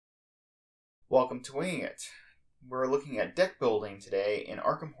Welcome to Winging It. We're looking at deck building today in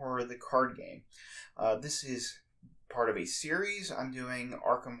Arkham Horror the card game. This is part of a series. I'm doing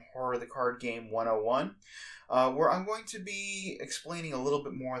Arkham Horror the card game 101, where I'm going to be explaining a little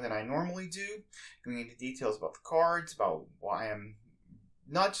bit more than I normally do, going into details about the cards, about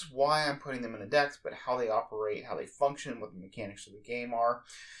not just why I'm putting them in the decks, but how they operate, how they function, what the mechanics of the game are.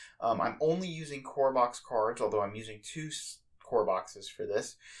 I'm only using core box cards, although I'm using two core boxes for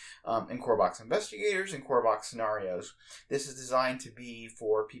this, and core box investigators and core box scenarios. This is designed to be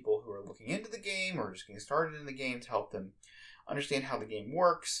for people who are looking into the game or just getting started in the game, to help them understand how the game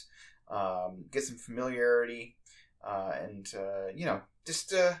works, get some familiarity, and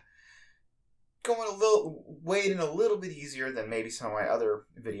just wade in a little bit easier than maybe some of my other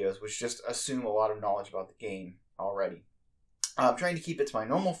videos, which just assume a lot of knowledge about the game already. I'm trying to keep it to my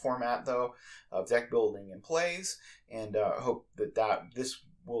normal format, though, of deck building and plays, and hope that this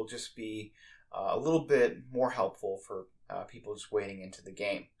will just be a little bit more helpful for people just wading into the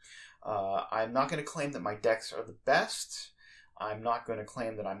game. I'm not going to claim that my decks are the best. I'm not going to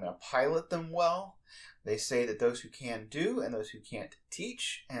claim that I'm going to pilot them well. They say that those who can do and those who can't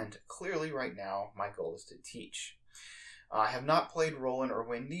teach, and clearly right now my goal is to teach. I have not played Roland or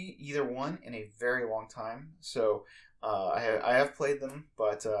Wendy, either one, in a very long time, so I have played them,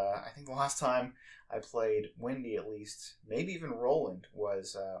 but I think the last time I played Wendy, at least, maybe even Roland,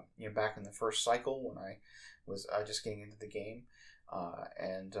 was back in the first cycle when I was just getting into the game,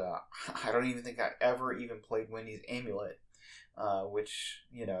 and I don't even think I ever even played Wendy's Amulet, which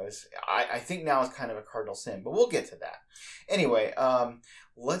is I think now is kind of a cardinal sin, but we'll get to that. Anyway,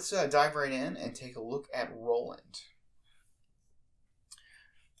 let's dive right in and take a look at Roland.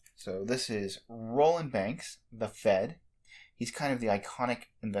 So this is Roland Banks, the Fed. He's kind of the iconic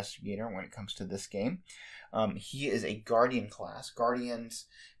investigator when it comes to this game. He is a Guardian class. Guardians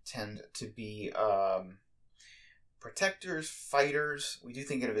tend to be protectors, fighters. We do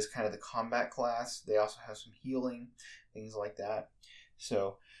think of it as kind of the combat class. They also have some healing, things like that.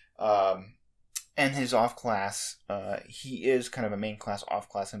 So, and his off class, he is kind of a main class, off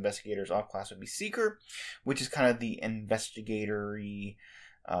class investigator. His off class would be Seeker, which is kind of the investigatory,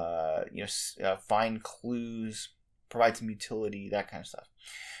 find clues, provide some utility, that kind of stuff.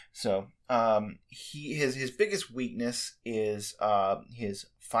 So his biggest weakness is his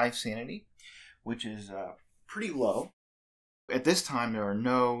 5 sanity, which is pretty low. At this time, there are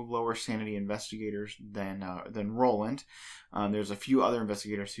no lower sanity investigators than Roland. There's a few other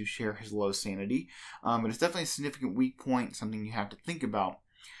investigators who share his low sanity, but it's definitely a significant weak point, something you have to think about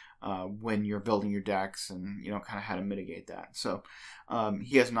when you're building your decks, and kind of how to mitigate that. So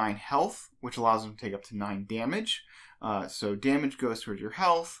he has 9 health, which allows him to take up to 9 damage. So damage goes towards your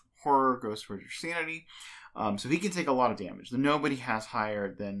health, horror goes towards your sanity. So he can take a lot of damage. Nobody has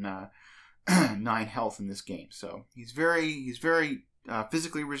higher than 9 health in this game. So he's very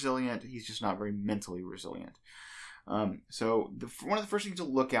physically resilient. He's just not very mentally resilient. So one of the first things to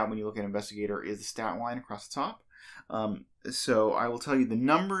look at when you look at Investigator is the stat line across the top. So I will tell you the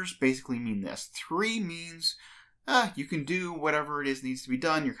numbers basically mean this. 3 means you can do whatever it is needs to be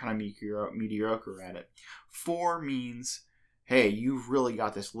done. You're kind of mediocre at it. 4 means, hey, you've really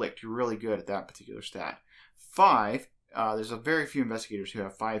got this licked. You're really good at that particular stat. 5, there's a very few investigators who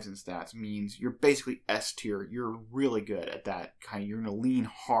have 5s in stats, means you're basically S tier. You're really good at that kind of. You're going to lean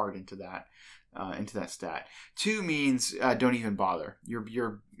hard into that stat. 2 means don't even bother.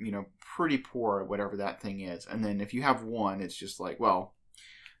 You're pretty poor at whatever that thing is. And then if you have 1, it's just like, well,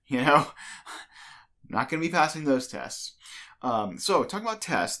 not going to be passing those tests. So talking about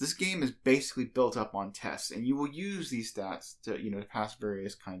tests, this game is basically built up on tests, and you will use these stats to pass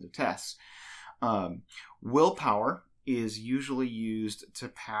various kinds of tests. Willpower is usually used to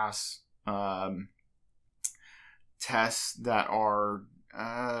pass tests that are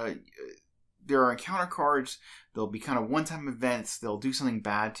there are encounter cards. They'll be kind of one-time events. They'll do something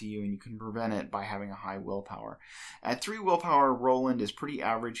bad to you, and you can prevent it by having a high willpower. At 3 willpower, Roland is pretty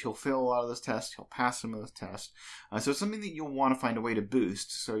average. He'll fail a lot of those tests. He'll pass some of those tests. So it's something that you'll want to find a way to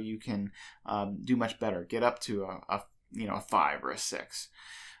boost so you can do much better. Get up to a 5 or a 6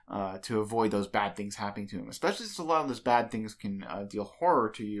 to avoid those bad things happening to him. Especially since a lot of those bad things can deal horror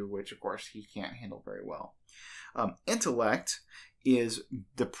to you, which, of course, he can't handle very well. Intellect is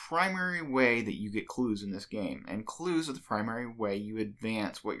the primary way that you get clues in this game, and clues are the primary way you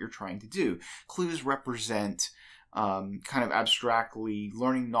advance what you're trying to do. Clues represent kind of abstractly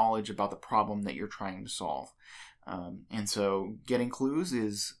learning knowledge about the problem that you're trying to solve. And so getting clues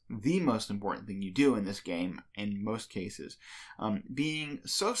is the most important thing you do in this game in most cases. Being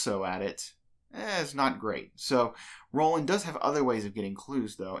so-so at it is not great. So Roland does have other ways of getting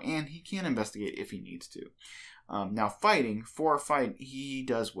clues, though, and he can investigate if he needs to. Now, fighting, for a fight, he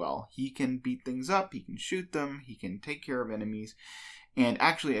does well. He can beat things up, he can shoot them, he can take care of enemies, and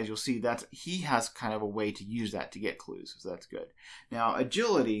actually, as you'll see, he has kind of a way to use that to get clues, so that's good. Now,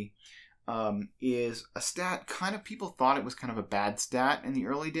 agility is a stat, people thought it was kind of a bad stat in the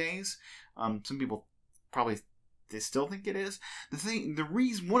early days. Some people probably they still think it is.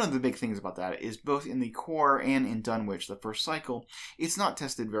 One of the big things about that is both in the core and in Dunwich, the first cycle, it's not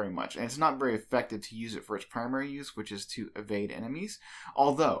tested very much, and it's not very effective to use it for its primary use, which is to evade enemies.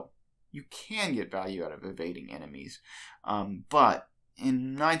 Although you can get value out of evading enemies, but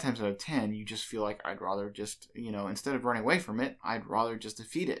in 9 times out of 10, you just feel like I'd rather just, instead of running away from it, I'd rather just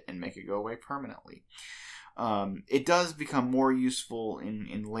defeat it and make it go away permanently. It does become more useful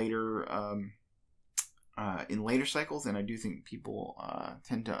in later cycles, and I do think people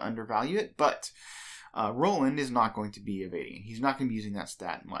tend to undervalue it, but Roland is not going to be evading. He's not going to be using that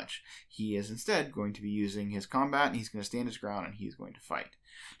stat much. He is instead going to be using his combat, and he's going to stand his ground, and he's going to fight.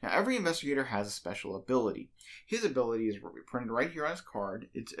 Now, every investigator has a special ability. His ability is printed right here on his card.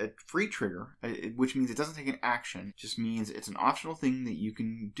 It's a free trigger, which means it doesn't take an action. It just means it's an optional thing that you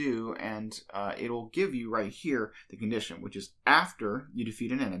can do, and it'll give you right here the condition, which is after you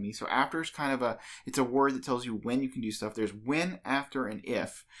defeat an enemy. So after is kind of it's a word that tells you when you can do stuff. There's when, after, and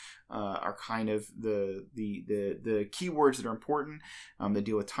if. Are kind of the keywords that are important that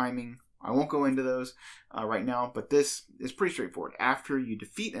deal with timing. I won't go into those right now, but this is pretty straightforward. After you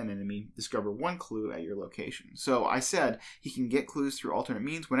defeat an enemy, discover 1 clue at your location. So I said he can get clues through alternate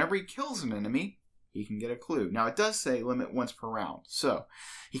means. Whenever he kills an enemy, he can get a clue. Now it does say limit once per round, so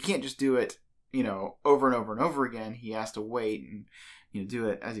he can't just do it, over and over and over again. He has to wait and do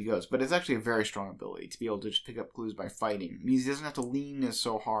it as he goes. But it's actually a very strong ability to be able to just pick up clues by fighting. It means he doesn't have to lean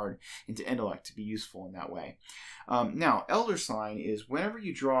so hard into intellect to be useful in that way. Now, Elder Sign is whenever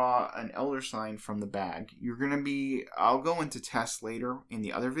you draw an Elder Sign from the bag, you're going to be, I'll go into tests later in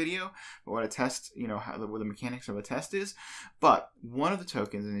the other video, what a test, what the mechanics of a test is. But one of the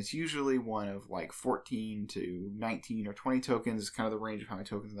tokens, and it's usually one of like 14 to 19 or 20 tokens, is kind of the range of how many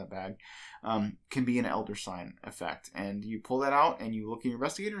tokens in that bag, can be an Elder Sign effect. And you pull that out and you look in your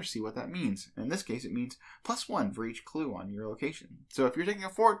investigator and see what that means. In this case, it means +1 for each clue on your location. So if you're taking a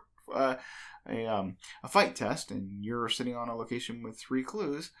fight test and you're sitting on a location with 3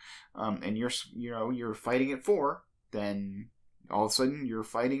 clues, and you're fighting at 4, then all of a sudden you're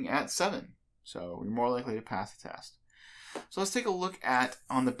fighting at 7. So you're more likely to pass the test. So let's take a look at,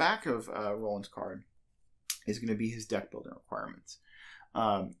 on the back of Roland's card is going to be his deck building requirements.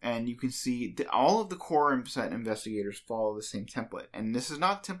 And you can see that all of the core set investigators follow the same template. And this is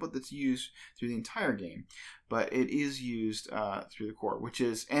not a template that's used through the entire game, but it is used through the core,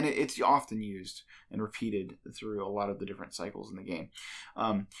 it's often used and repeated through a lot of the different cycles in the game.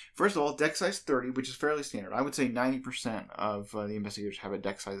 First of all, deck size 30, which is fairly standard. I would say 90% of the investigators have a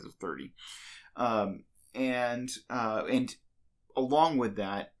deck size of 30. And along with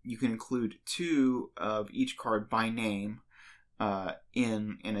that, you can include 2 of each card by name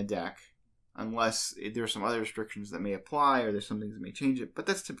in a deck, unless there are some other restrictions that may apply or there's some things that may change it, but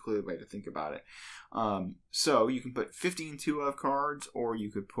that's typically the way to think about it. So you can put 15 2-of cards, or you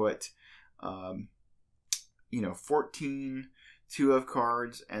could put 14 2-of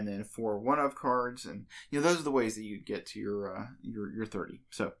cards and then 4 1-of cards, and those are the ways that you get to your 30.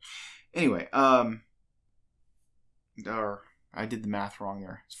 So anyway, I did the math wrong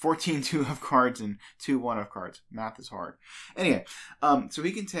there. It's 14 2-of cards and 2 1-of cards. Math is hard. Anyway, so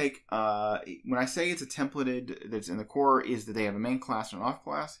we can take, when I say it's a templated that's in the core, is that they have a main class and an off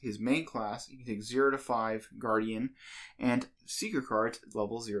class. His main class, you can take 0 to 5 Guardian, and Seeker cards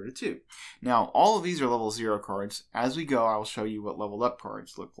level 0 to 2. Now, all of these are level 0 cards. As we go, I will show you what leveled up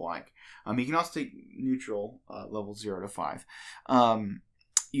cards look like. You can also take neutral level 0 to 5.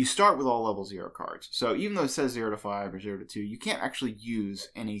 You start with all level 0 cards. So even though it says 0 to 5 or 0 to 2, you can't actually use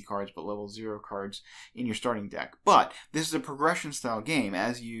any cards but level 0 cards in your starting deck. But this is a progression style game.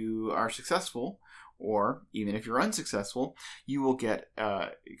 As you are successful, or even if you're unsuccessful, you will get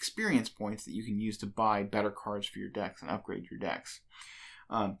experience points that you can use to buy better cards for your decks and upgrade your decks.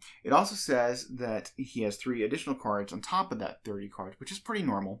 It also says that he has 3 additional cards on top of that 30 cards, which is pretty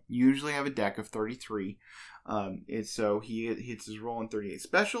normal. You usually have a deck of 33. So he hits his roll in 38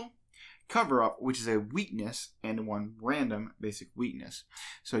 special, cover up, which is a weakness, and 1 random basic weakness.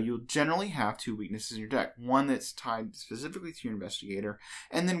 So you'll generally have 2 weaknesses in your deck. One that's tied specifically to your investigator,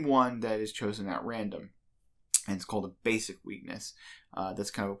 and then one that is chosen at random. and it's called a basic weakness.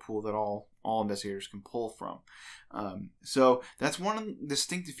 That's kind of a pool that all investigators can pull from. So that's one of the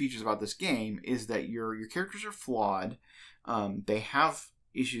distinctive features about this game, is that your characters are flawed. They have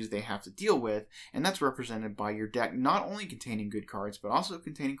issues they have to deal with, and that's represented by your deck not only containing good cards, but also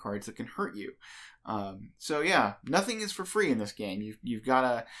containing cards that can hurt you. So yeah, nothing is for free in this game. You've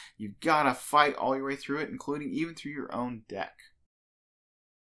gotta fight all your way through it, including even through your own deck.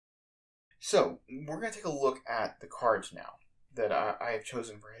 So we're gonna take a look at the cards now that I have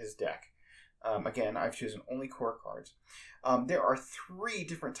chosen for his deck. Again, I've chosen only core cards. There are 3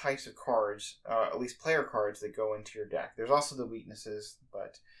 different types of cards, at least player cards, that go into your deck. There's also the weaknesses,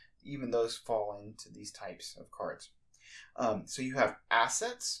 but even those fall into these types of cards. So you have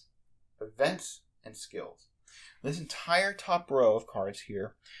assets, events, and skills. This entire top row of cards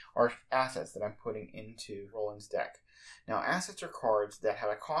here are assets that I'm putting into Roland's deck. Now, assets are cards that have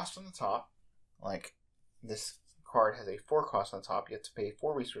a cost on the top, like this card has a 4 cost on the top. You have to pay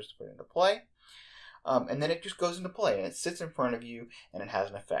 4 resources to put it into play. And then it just goes into play, and it sits in front of you, and it has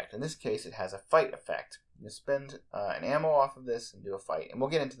an effect. In this case, it has a fight effect. You spend an ammo off of this and do a fight, and we'll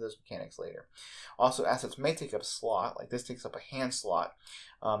get into those mechanics later. Also, assets may take up a slot, like this takes up a hand slot,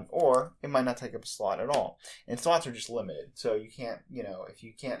 or it might not take up a slot at all. And slots are just limited, so you can't, if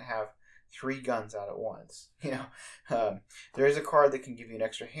you can't have 3 guns out at once, there is a card that can give you an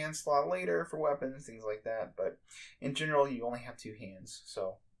extra hand slot later for weapons, things like that. But in general, you only have 2 hands.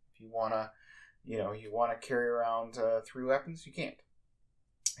 So if you wanna, you want to carry around 3 weapons, you can't.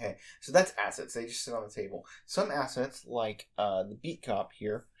 Okay, so that's assets. They just sit on the table. Some assets, like the Beat Cop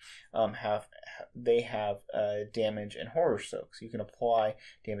here, have damage and horror soak. So you can apply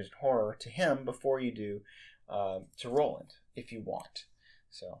damage and horror to him before you do to Roland, if you want.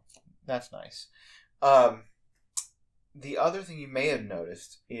 So that's nice. The other thing you may have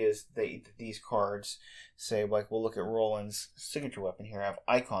noticed is that these cards say, like, we'll look at Roland's signature weapon here, have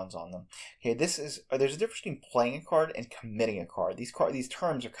icons on them. Okay, there's a difference between playing a card and committing a card. These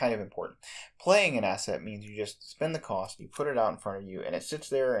terms are kind of important. Playing an asset means you just spend the cost, you put it out in front of you, and it sits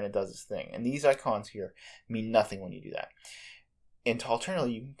there and it does its thing. And these icons here mean nothing when you do that. And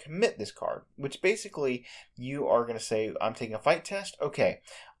alternatively, you can commit this card, which basically you are going to say, I'm taking a fight test. Okay,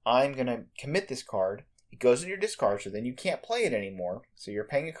 I'm going to commit this card. It goes in your discard, so then you can't play it anymore. So you're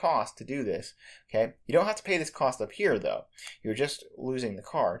paying a cost to do this. Okay, you don't have to pay this cost up here, though. You're just losing the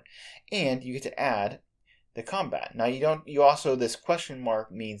card, and you get to add the combat. Now you also, this question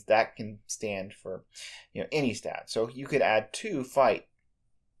mark means that can stand for any stat. So you could add 2 fight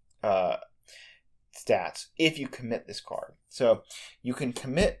stats if you commit this card. So you can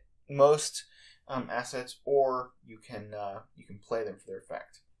commit most assets, or you can play them for their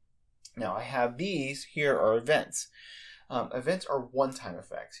effect. Now, I have these here are events. Events are one-time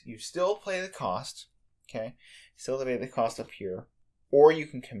effects. You still play the cost, okay? Still pay the cost up here, or you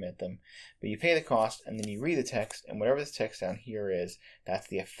can commit them. But you pay the cost, and then you read the text, and whatever this text down here is, that's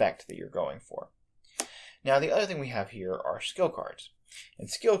the effect that you're going for. Now, the other thing we have here are skill cards. And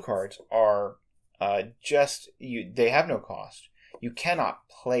skill cards are they have no cost. You cannot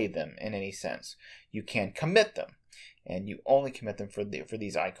play them in any sense. You can commit them. And you only commit them for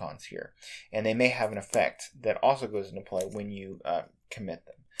these icons here. And they may have an effect that also goes into play when you commit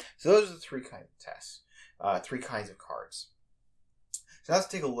them. So those are the 3 kinds of tests, 3 kinds of cards. So let's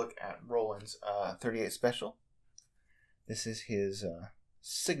take a look at Roland's 38 Special. This is his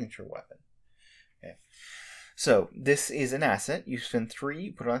signature weapon. Okay. So this is an asset. You spend 3,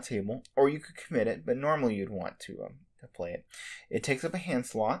 you put it on a table, or you could commit it, but normally you'd want to play it. It takes up a hand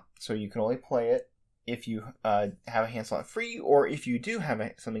slot, so you can only play it if you have a hand slot free, or if you do have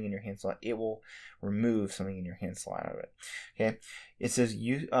something in your hand slot, it will remove something in your hand slot out of it. Okay, it says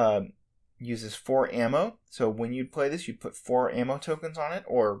uses 4 ammo. So when you play this, you put 4 ammo tokens on it,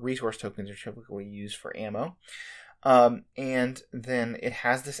 or resource tokens are typically used for ammo. And then it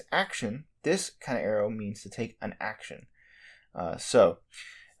has this action. This kind of arrow means to take an action. So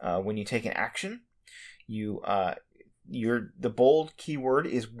when you take an action, the bold keyword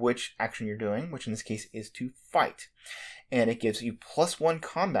is which action you're doing, which in this case is to fight. And it gives you +1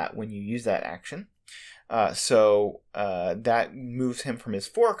 combat when you use that action. So that moves him from his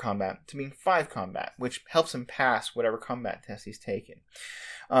 4 combat to being 5 combat, which helps him pass whatever combat test he's taken.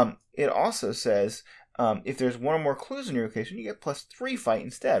 It also says if there's 1 or more clues in your location, you get +3 fight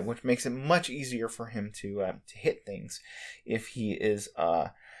instead, which makes it much easier for him to hit things if he is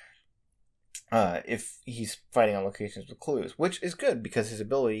if he's fighting on locations with clues, which is good because his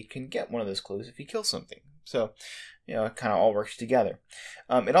ability can get one of those clues if he kills something. So, it kind of all works together.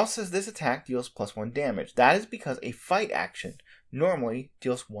 It also says this attack deals +1 damage. That is because a fight action normally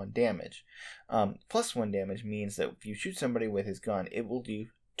deals 1 damage. Plus 1 damage means that if you shoot somebody with his gun, it will do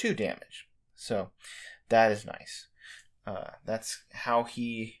 2 damage. So that is nice. That's how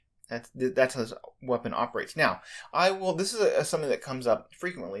his weapon operates. Now, this is something that comes up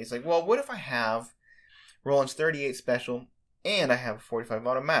frequently. It's like, well, what if I have Roland's 38 special and I have a 45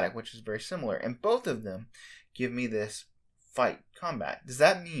 automatic, which is very similar, and both of them give me this fight combat? Does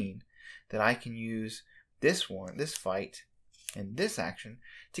that mean that I can use this fight, and this action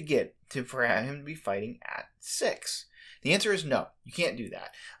for him to be fighting at 6? The answer is no. You can't do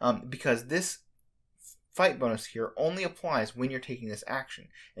that because this fight bonus here only applies when you're taking this action.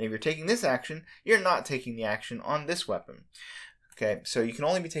 And if you're taking this action, you're not taking the action on this weapon. Okay, so you can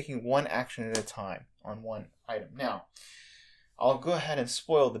only be taking one action at a time on one item. Now, I'll go ahead and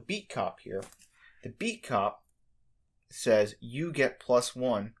spoil the beat cop here. The beat cop says you get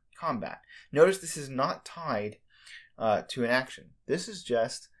 +1 combat. Notice this is not tied to an action. This is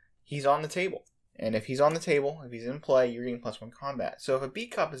just he's on the table. And if he's on the table, if he's in play, you're getting +1 combat. So if a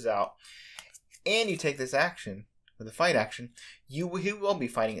beat cop is out and you take this action, or the fight action, he will be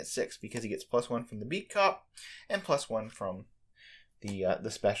fighting at 6 because he gets +1 from the beat cop and +1 from the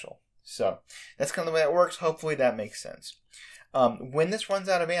special. So that's kind of the way it works. Hopefully that makes sense. When this runs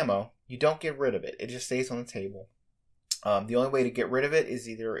out of ammo, you don't get rid of it. It just stays on the table. The only way to get rid of it is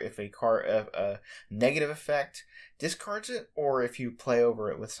either if a negative effect discards it, or if you play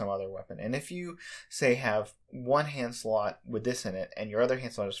over it with some other weapon. And if you, say, have one hand slot with this in it, and your other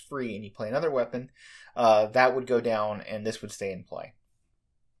hand slot is free, and you play another weapon, that would go down, and this would stay in play.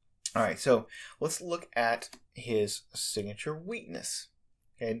 Alright, so let's look at his signature weakness.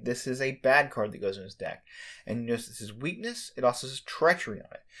 Okay, this is a bad card that goes in his deck. And notice this is weakness. It also says treachery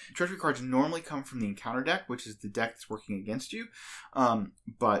on it. Treachery cards normally come from the encounter deck, which is the deck that's working against you.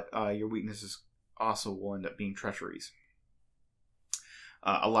 But your weaknesses also will end up being treacheries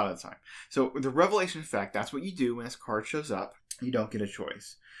a lot of the time. So the revelation effect, that's what you do when this card shows up. You don't get a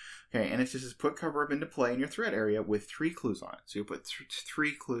choice. Okay, and it's just put cover up into play in your threat area with 3 clues on it. So you put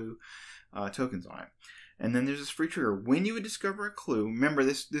 3 clue tokens on it. And then there's this free trigger. When you would discover a clue, remember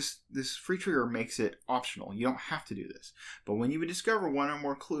this free trigger makes it optional. You don't have to do this. But when you would discover one or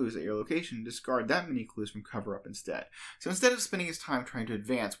more clues at your location, discard that many clues from cover up instead. So instead of spending his time trying to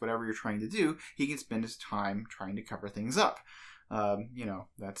advance whatever you're trying to do, he can spend his time trying to cover things up.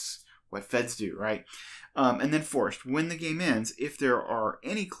 That's what feds do, right? And then forced. When the game ends, if there are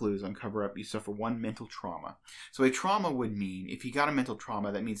any clues on cover up, you suffer 1 mental trauma. So a trauma would mean, if he got a mental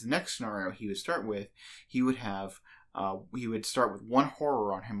trauma, that means the next scenario he would start with, he would start with 1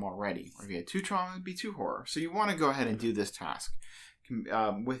 horror on him already. Or if he had 2 trauma, it would be 2 horror. So you want to go ahead and do this task.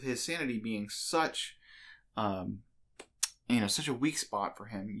 With his sanity being such such a weak spot for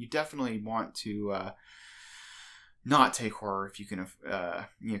him, you definitely want to not take horror if you can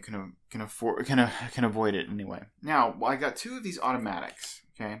avoid it anyway. Now, I got 2 of these automatics.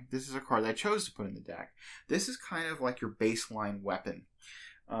 Okay, this is a card that I chose to put in the deck. This is kind of like your baseline weapon.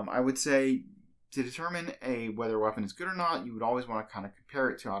 I would say to determine whether a weapon is good or not, you would always want to kind of compare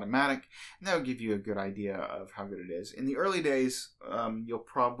it to automatic, and that would give you a good idea of how good it is. In the early days, you'll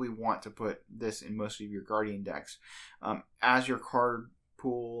probably want to put this in most of your Guardian decks. As your card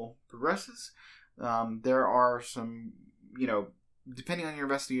pool progresses, there are some, depending on your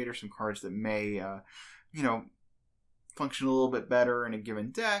investigator, some cards that may, function a little bit better in a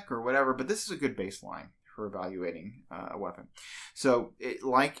given deck or whatever, but this is a good baseline for evaluating a weapon. So,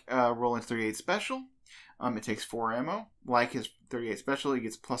 like Roland's 38 Special, it takes 4 ammo. Like his 38 Special, he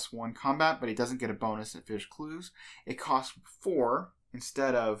gets +1 combat, but he doesn't get a bonus at Fish Clues. It costs 4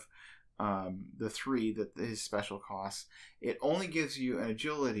 instead of the 3 that his special costs. It only gives you an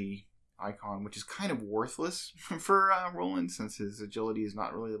agility icon, which is kind of worthless for Roland, since his agility is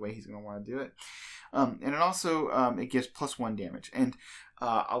not really the way he's going to want to do it. And it also it gives +1 damage. And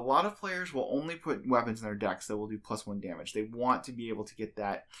a lot of players will only put weapons in their decks that will do +1 damage. They want to be able to get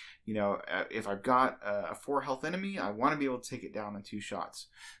that, if I've got a 4 health enemy, I want to be able to take it down in 2 shots.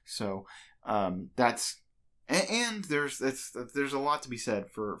 So that's, and there's a lot to be said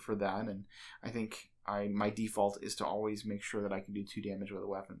for that. And I think my default is to always make sure that I can do 2 damage with a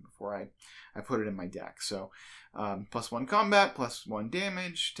weapon before I put it in my deck. So +1 combat, +1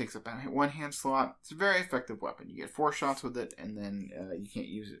 damage, takes up 1 hand slot. It's a very effective weapon. You get 4 shots with it, and then you can't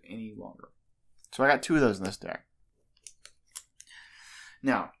use it any longer. So I got 2 of those in this deck.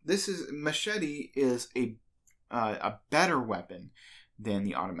 Now, Machete is a better weapon than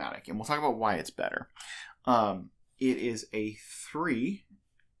the automatic, and we'll talk about why it's better. It is a 3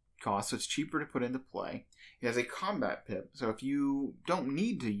 cost, so it's cheaper to put into play. It has a combat pip, so if you don't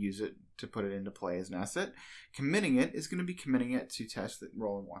need to use it to put it into play as an asset. Committing it is going to be committing it to tests that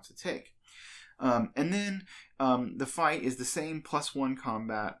Roland wants to take. And then the fight is the same, +1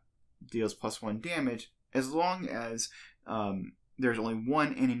 combat, deals +1 damage, as long as there's only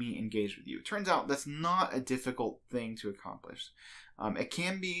one enemy engaged with you. It turns out that's not a difficult thing to accomplish. It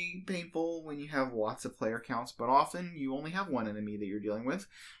can be painful when you have lots of player counts, but often you only have one enemy that you're dealing with,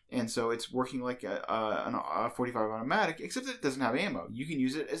 and so it's working like a 45 automatic, except that it doesn't have ammo. You can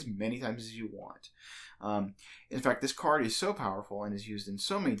use it as many times as you want. In fact, this card is so powerful and is used in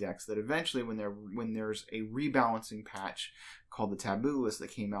so many decks that eventually when there's a rebalancing patch called the Taboo List that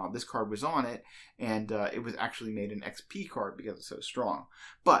came out, this card was on it, and it was actually made an XP card because it's so strong.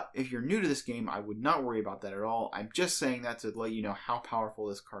 But if you're new to this game, I would not worry about that at all. I'm just saying that to let you know how powerful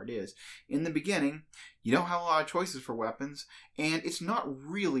this card is. In the beginning, you don't have a lot of choices for weapons, and it's not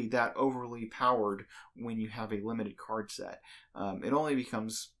really that overly powered when you have a limited card set. It only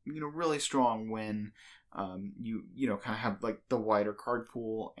becomes really strong when you kind of have like the wider card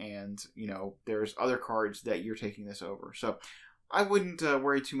pool, and there's other cards that you're taking this over. So I wouldn't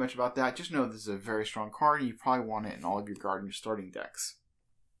worry too much about that. Just know this is a very strong card, and you probably want it in all of your guard and your starting decks.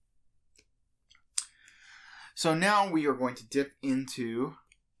 So now we are going to dip into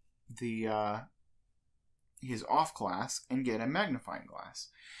the his off class and get a magnifying glass.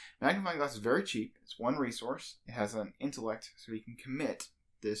 Magnifying glass is very cheap. It's 1 resource. It has an intellect, so he can commit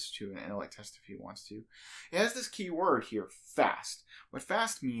this to an intellect test if he wants to. It has this key word here, fast. What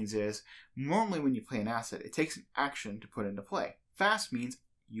fast means is, normally when you play an asset, it takes an action to put into play. Fast means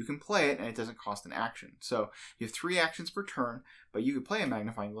you can play it and it doesn't cost an action. So you have 3 actions per turn, but you can play a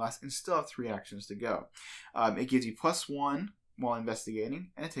magnifying glass and still have 3 actions to go. It gives you +1 while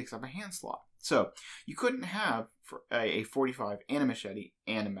investigating, and it takes up a hand slot. So you couldn't have a 45 and a machete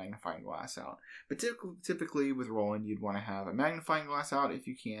and a magnifying glass out. But typically with Roland, you'd want to have a magnifying glass out if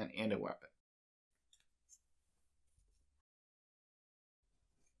you can, and a weapon.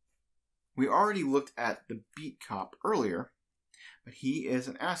 We already looked at the Beat Cop earlier, but he is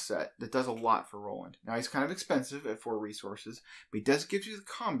an asset that does a lot for Roland. Now he's kind of expensive at 4 resources, but he does give you the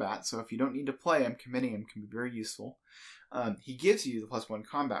combat, so if you don't need to play him, committing him can be very useful. He gives you the +1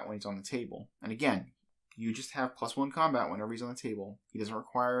 combat when he's on the table. And again, you just have +1 combat whenever he's on the table. He doesn't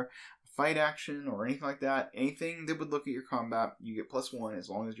require a fight action or anything like that. Anything that would look at your combat, you get +1 as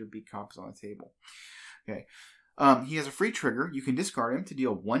long as your Beat Cop is on the table. Okay. He has a free trigger. You can discard him to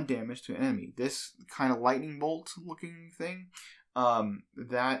deal 1 damage to an enemy. This kind of lightning bolt looking thing,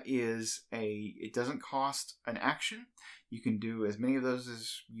 it doesn't cost an action. You can do as many of those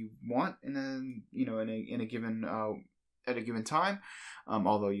as you want in a given time,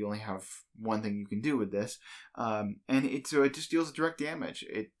 although you only have 1 thing you can do with this, and it just deals direct damage.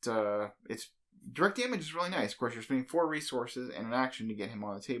 Direct damage is really nice. Of course, you're spending 4 resources and an action to get him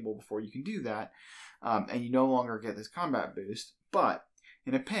on the table before you can do that, and you no longer get this combat boost, but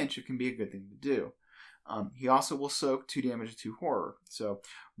in a pinch it can be a good thing to do. He also will soak 2 damage and 2 horror, so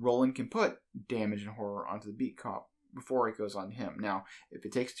Roland can put damage and horror onto the Beat Cop before it goes on him. Now, if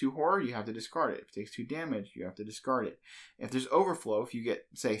it takes 2 horror, you have to discard it. If it takes 2 damage, you have to discard it. If there's overflow, if you get,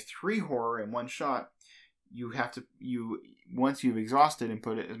 say, 3 horror in 1 shot, once you've exhausted and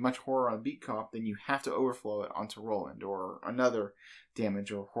put as much horror on the Beat Cop, then you have to overflow it onto Roland, or another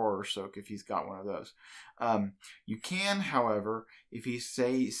damage or horror soak if he's got one of those. You can, however, if he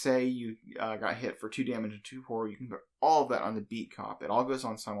say you got hit for 2 damage and 2 horror, you can put all of that on the Beat Cop. It all goes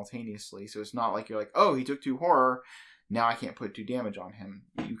on simultaneously, so it's not like you're like, oh, he took 2 horror, now I can't put 2 damage on him.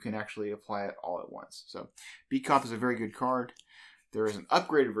 You can actually apply it all at once. So Beat Cop is a very good card. There is an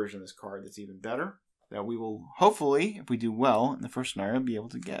upgraded version of this card that's even better, that we will hopefully, if we do well in the first scenario, be able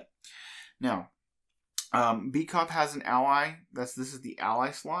to get. Now, Beat Cop has an ally. This is the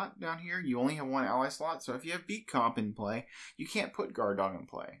ally slot down here. You only have 1 ally slot, so if you have Beat Cop in play, you can't put Guard Dog in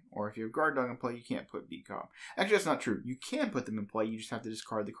play. Or if you have Guard Dog in play, you can't put Beat Cop. Actually, that's not true. You can put them in play, you just have to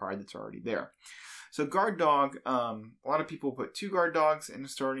discard the card that's already there. So Guard Dog, a lot of people put 2 Guard Dogs in a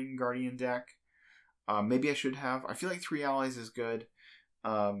starting Guardian deck. Maybe I should have. I feel like 3 allies is good.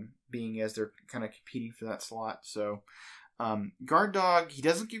 Being as they're kind of competing for that slot. So Guard Dog, he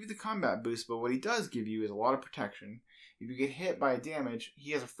doesn't give you the combat boost, but what he does give you is a lot of protection. If you get hit by a damage,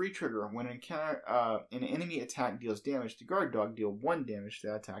 he has a free trigger. When an enemy attack deals damage to Guard Dog, deal 1 damage to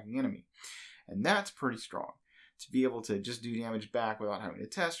that attacking enemy. And that's pretty strong. To be able to just do damage back without having to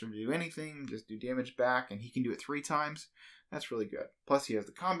test or do anything, just do damage back, and he can do it 3 times, that's really good. Plus he has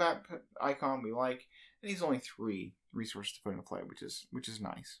the combat icon we like, and he's only 3 resources to put into play, which is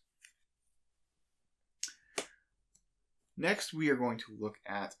nice. Next, we are going to look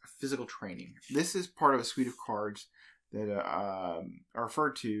at physical training. This is part of a suite of cards that are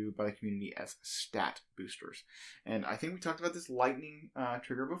referred to by the community as stat boosters. And I think we talked about this lightning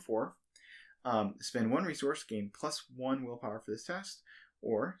trigger before. Spend 1 resource, gain +1 willpower for this test,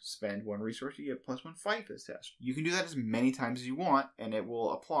 or spend 1 resource, you get +1 fight for this test. You can do that as many times as you want, and it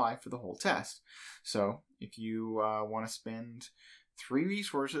will apply for the whole test. So if you want to spend 3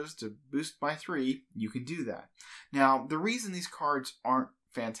 resources to boost by 3, you can do that. Now, the reason these cards aren't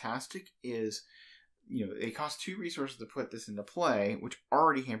fantastic is, they cost 2 resources to put this into play, which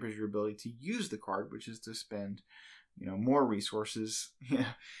already hampers your ability to use the card, which is to spend, more resources.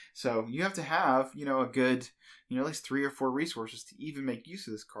 So you have to have, a good, at least 3 or 4 resources to even make use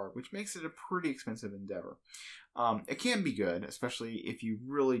of this card, which makes it a pretty expensive endeavor. It can be good, especially if you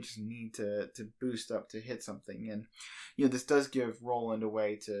really just need to boost up to hit something. And, this does give Roland a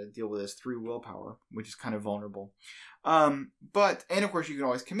way to deal with this 3 willpower, which is kind of vulnerable. And of course you can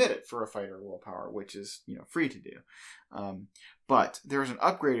always commit it for a fighter willpower, which is, free to do. But there's an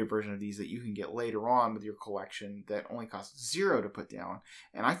upgraded version of these that you can get later on with your collection that only costs 0 to put down.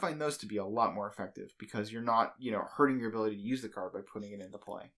 And I find those to be a lot more effective because you're not, hurting your ability to use the card by putting it into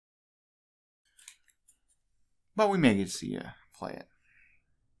play. But we may get to see you play it.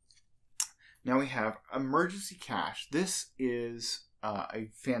 Now we have Emergency Cash. This is a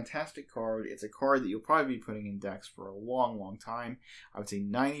fantastic card. It's a card that you'll probably be putting in decks for a long, long time. I would say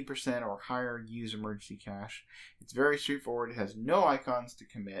 90% or higher use Emergency Cash. It's very straightforward. It has no icons to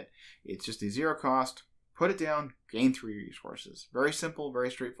commit. It's just a 0 cost. Put it down, gain 3 resources. Very simple,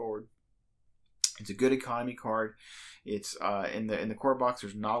 very straightforward. It's a good economy card. It's in the core box.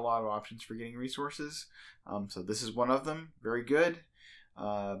 There's not a lot of options for getting resources, so this is one of them. Very good.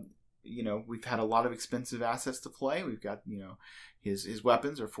 We've had a lot of expensive assets to play. We've got his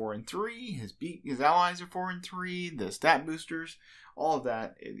weapons are 4 and 3. His allies are 4 and 3. The stat boosters, all of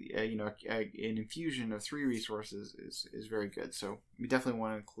that. An infusion of 3 resources is very good. So we definitely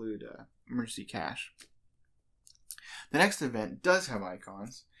want to include Emergency Cash. The next event does have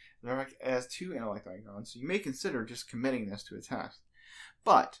icons. It has 2 intellect icons, so you may consider just committing this to a test.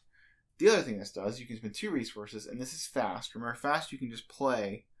 But the other thing this does, you can spend 2 resources, and this is fast. Remember, fast you can just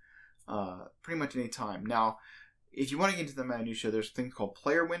play pretty much any time. Now, if you want to get into the minutia, there's things called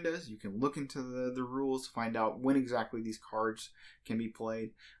player windows. You can look into the rules to find out when exactly these cards can be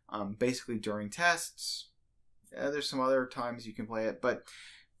played. Basically during tests. There's some other times you can play it, but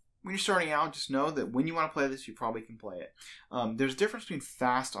when you're starting out, just know that when you want to play this, you probably can play it. There's a difference between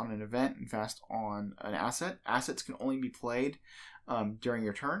fast on an event and fast on an asset. Assets can only be played during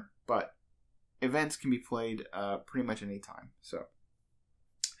your turn, but events can be played pretty much any time. So,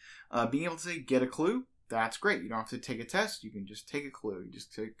 being able to say, get a clue, that's great. You don't have to take a test. You can just take a clue.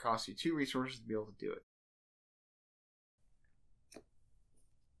 It costs you 2 resources to be able to do it.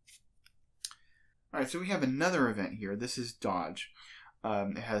 Alright, so we have another event here. This is Dodge.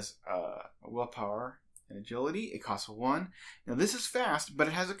 It has willpower and agility. It costs 1. Now this is fast, but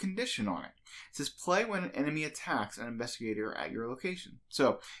it has a condition on it. It says play when an enemy attacks an investigator at your location.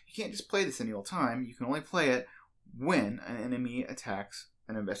 So you can't just play this any old time. You can only play it when an enemy attacks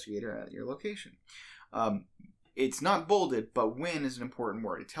an investigator at your location. It's not bolded, but when is an important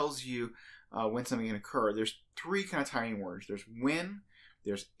word. It tells you when something can occur. There's 3 kind of timing words. There's when,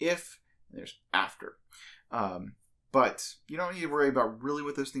 there's if, and there's after. But you don't need to worry about really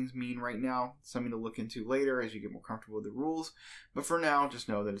what those things mean right now. It's something to look into later as you get more comfortable with the rules. But for now, just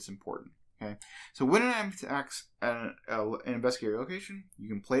know that it's important. Okay. So when an enemy attacks an investigator location, you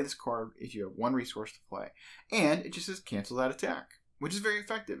can play this card if you have 1 resource to play. And it just says cancel that attack, which is very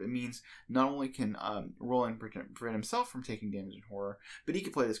effective. It means not only can Roland prevent himself from taking damage in horror, but he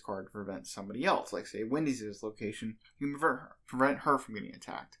can play this card to prevent somebody else. Like say Wendy's at his location, you can prevent her from getting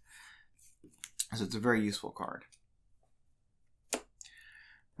attacked. So it's a very useful card.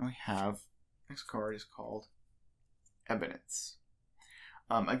 And we have, next card is called Evidence.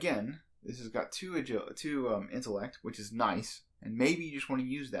 Again, this has got 2 intellect, which is nice, and maybe you just want to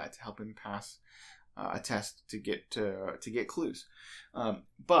use that to help him pass a test to get clues.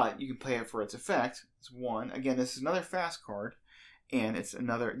 But you can play it for its effect. It's 1. Again, this is another fast card, and it's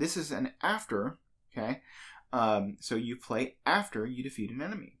another. This is an after. Okay. So you play after you defeat an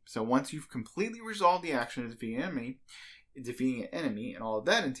enemy. So once you've completely resolved the action of defeating an enemy, and all of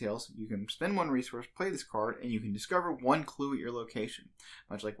that entails, you can spend 1 resource, play this card, and you can discover 1 clue at your location.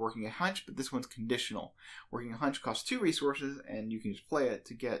 Much like working a hunch, but this one's conditional. Working a hunch costs 2 resources, and you can just play it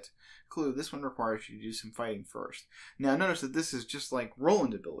to get a clue. This one requires you to do some fighting first. Now notice that this is just like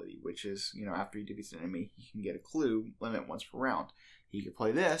Roland ability, which is, after he defeats an enemy, he can get a clue, limit once per round. He could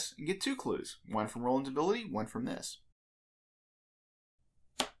play this and get 2 clues. 1 from Roland's ability, 1 from this.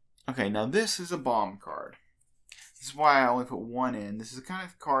 Okay, now this is a bomb card. This is why I only put one in. This is the kind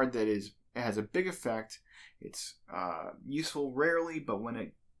of card that it has a big effect. It's useful rarely, but when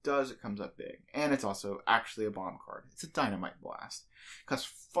it does, it comes up big. And it's also actually a bomb card. It's a dynamite blast. It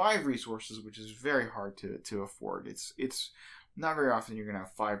costs 5 resources, which is very hard to afford. It's not very often you're going to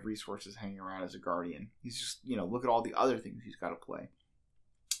have 5 resources hanging around as a guardian. He's just, look at all the other things he's got to play.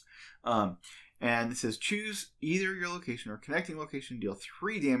 And it says choose either your location or connecting location, deal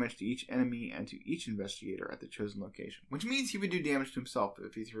 3 damage to each enemy and to each investigator at the chosen location. Which means he would do damage to himself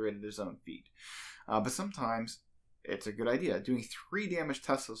if he threw it at his own feet. But sometimes it's a good idea. Doing 3 damage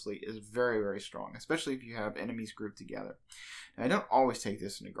testlessly is very, very strong, especially if you have enemies grouped together. Now, I don't always take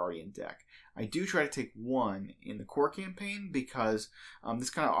this in a Guardian deck. I do try to take 1 in the core campaign because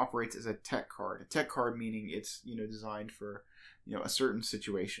this kind of operates as a tech card. A tech card meaning it's designed for a certain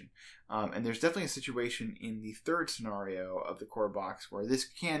situation. And there's definitely a situation in the 3rd scenario of the core box where this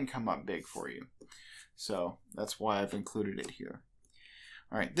can come up big for you. So that's why I've included it here.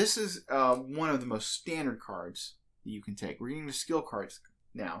 All right, this is one of the most standard cards that you can take. We're getting to skill cards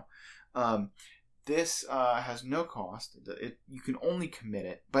now. This has no cost. You can only commit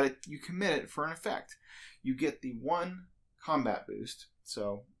it, but you commit it for an effect. You get the 1 combat boost.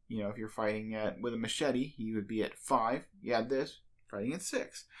 So, if you're fighting with a machete, he would be at 5. You add this, fighting at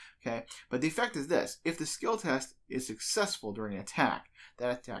 6. Okay, but the effect is this. If the skill test is successful during an attack,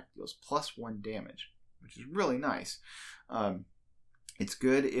 that attack deals +1 damage, which is really nice. It's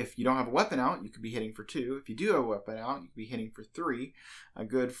good if you don't have a weapon out, you could be hitting for 2. If you do have a weapon out, you could be hitting for 3.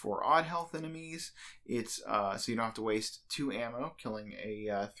 Good for odd health enemies. It's so you don't have to waste 2 ammo killing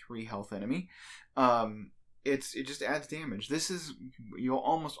a 3 health enemy. It just adds damage. You'll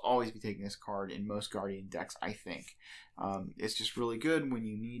almost always be taking this card in most Guardian decks, I think. It's just really good when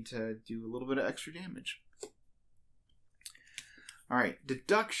you need to do a little bit of extra damage. All right,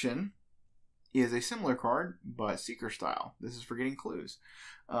 Deduction is a similar card, but Seeker style. This is for getting clues.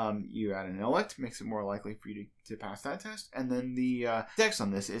 You add an intellect, makes it more likely for you to pass that test. And then the text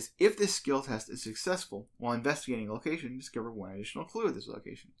on this is, if this skill test is successful while investigating a location, discover 1 additional clue at this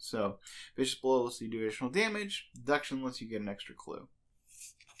location. So, Vicious Blow lets you do additional damage. Deduction lets you get an extra clue.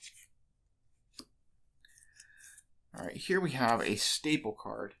 Alright, here we have a staple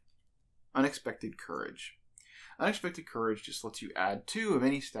card, Unexpected Courage. Unexpected Courage just lets you add 2 of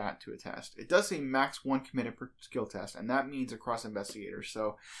any stat to a test. It does say max 1 committed per skill test, and that means across investigators.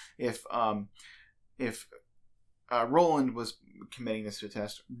 So if Roland was committing this to a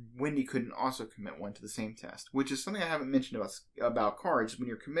test, Wendy couldn't also commit 1 to the same test, which is something I haven't mentioned about cards. When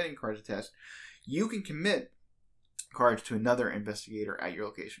you're committing cards to test, you can commit cards to another investigator at your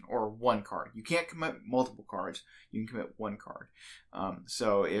location, or 1 card. You can't commit multiple cards. You can commit 1 card.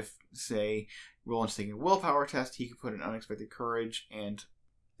 So if, say, Roland's taking a willpower test, he could put an Unexpected Courage, and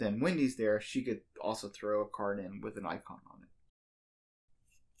then Wendy's there, she could also throw a card in with an icon on it.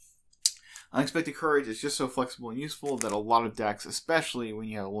 Unexpected Courage is just so flexible and useful that a lot of decks, especially when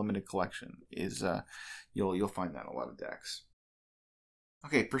you have a limited collection, you'll find that in a lot of decks.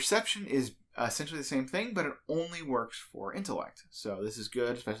 Okay, Perception is essentially the same thing, but it only works for intellect. So this is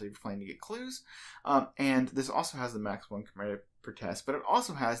good, especially if you're planning to get clues. And this also has the max 1 committed per test, but it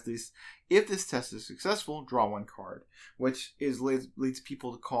also has this, if this test is successful, draw 1 card, which leads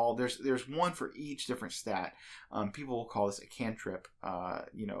people to call, there's 1 for each different stat. People will call this a cantrip,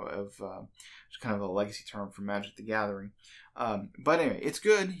 it's kind of a legacy term for Magic the Gathering. But anyway, it's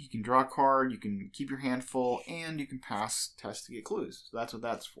good. You can draw a card, you can keep your hand full, and you can pass tests to get clues. So that's what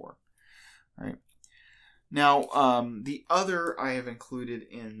that's for. All right. Now, the other I have included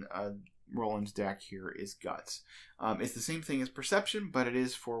in Roland's deck here is Guts. It's the same thing as Perception, but it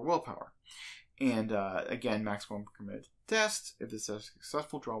is for willpower. And again, max 1 per committed test. If this is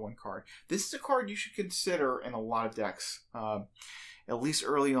successful, draw 1 card. This is a card you should consider in a lot of decks, at least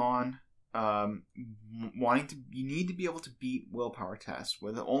early on. You need to be able to beat willpower tests.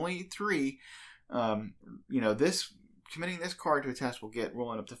 With only 3, committing this card to a test will get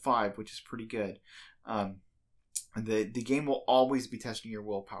Roland up to 5, which is pretty good. The game will always be testing your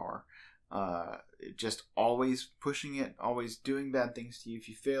willpower. Just always pushing it, always doing bad things to you if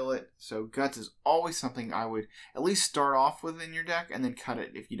you fail it. So Guts is always something I would at least start off with in your deck and then cut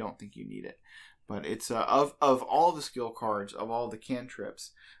it if you don't think you need it. But it's of all the skill cards, of all the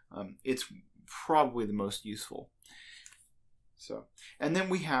cantrips, it's probably the most useful. So, and then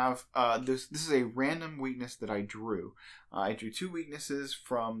we have this is a random weakness that I drew. I drew 2 weaknesses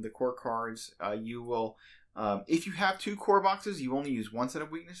from the core cards. You will, if you have 2 core boxes, you only use 1 set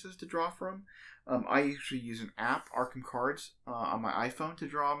of weaknesses to draw from. I usually use an app, Arkham Cards, on my iPhone to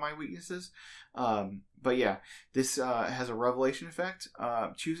draw my weaknesses. But yeah, this has a revelation effect.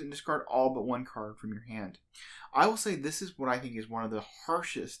 Choose and discard all but one card from your hand. I will say this is what I think is one of the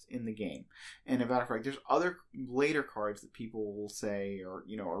harshest in the game. And as a matter of fact, there's other later cards that people will say are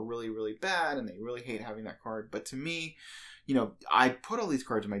really, really bad and they really hate having that card. But to me, I put all these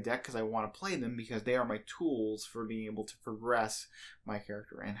cards in my deck because I want to play them because they are my tools for being able to progress my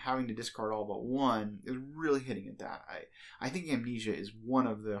character. And having to discard all but one is really hitting at that. I think Amnesia is one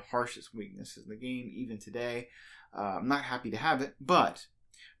of the harshest weaknesses in the game, even today. I'm not happy to have it, but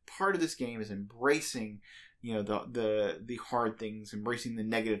part of this game is embracing the hard things, embracing the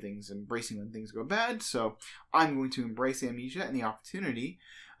negative things, embracing when things go bad. So I'm going to embrace Amnesia and the opportunity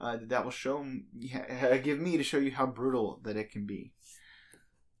that will give me to show you how brutal that it can be.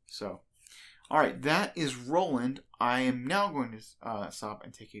 So, all right, that is Roland. I am now going to stop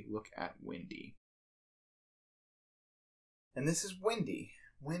and take a look at Wendy. And this is Wendy.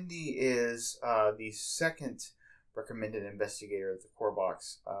 Wendy is the second recommended investigator that the core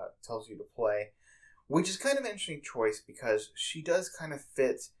box tells you to play, which is kind of an interesting choice because she does kind of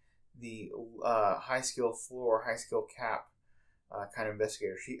fit the high skill floor, high skill cap kind of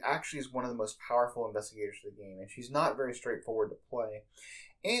investigator. She actually is one of the most powerful investigators of the game, and she's not very straightforward to play.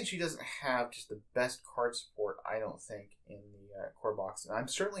 And she doesn't have just the best card support, I don't think, in the core box. And I'm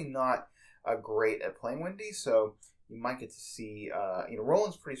certainly not great at playing Wendy, so you might get to see,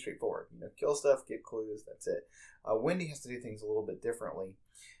 Roland's pretty straightforward. Kill stuff, get clues, that's it. Wendy has to do things a little bit differently.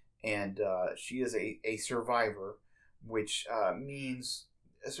 And she is a survivor, which means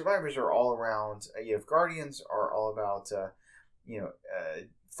survivors are all around. Guardians are all about,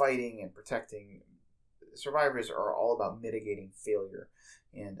 fighting and protecting. Survivors are all about mitigating failure.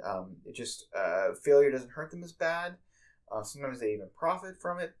 And failure doesn't hurt them as bad. Sometimes they even profit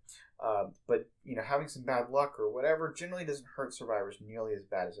from it. But having some bad luck or whatever generally doesn't hurt survivors nearly as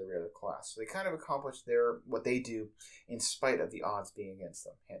bad as every other class. So they kind of accomplish what they do in spite of the odds being against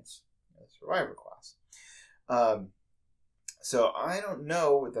them. Hence, the survivor class. So I don't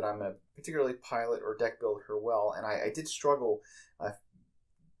know that I'm a particularly pilot or deck build her well, and I did struggle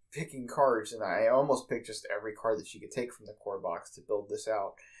picking cards, and I almost picked just every card that she could take from the core box to build this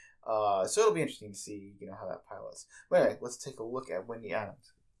out. So it'll be interesting to see, how that pilots. But anyway, let's take a look at Wendy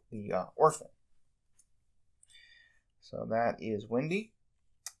Adams, the orphan. So that is Wendy.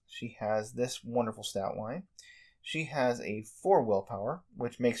 She has this wonderful stat line. She has a 4 willpower,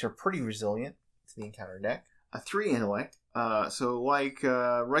 which makes her pretty resilient to the encounter deck. A 3 intellect. So like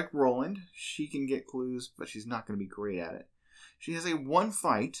Roland, she can get clues, but she's not going to be great at it. She has a 1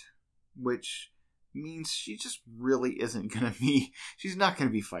 fight, which means she just really isn't going to be, she's not going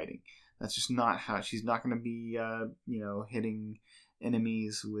to be fighting. That's just not how, she's not going to be, hitting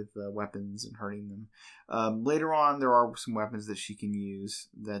enemies with weapons and hurting them. Later on, there are some weapons that she can use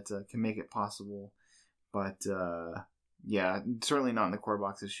that can make it possible. But, certainly not in the core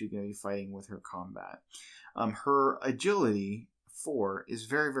box is she going to be fighting with her combat. Her agility 4 is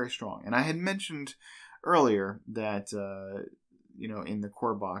very, very strong. And I had mentioned earlier that, in the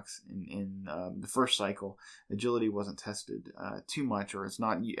core box, in the first cycle, agility wasn't tested too much, or it's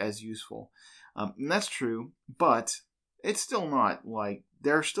not as useful. And that's true, but it's still not like,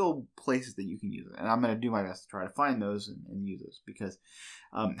 there are still places that you can use it. And I'm going to do my best to try to find those and use those, because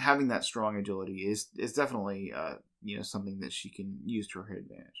having that strong agility is definitely something that she can use to her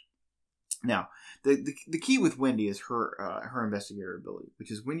advantage. Now, the key with Wendy is her investigator ability,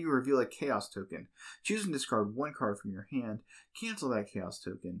 which is when you reveal a chaos token, choose and discard 1 card from your hand, cancel that chaos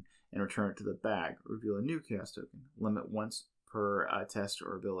token, and return it to the bag. Reveal a new chaos token. Limit once per test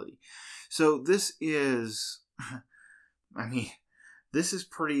or ability. So this is, this is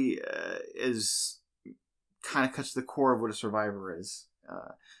pretty, is kind of cuts the core of what a survivor is.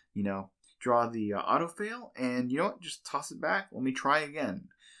 Draw the auto fail, and just toss it back. Let me try again.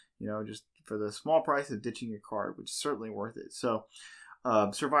 Just for the small price of ditching your card, which is certainly worth it. So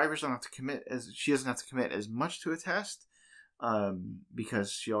survivors don't have to commit she doesn't have to commit as much to a test,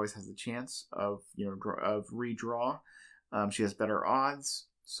 because she always has the chance of redraw. She has better odds.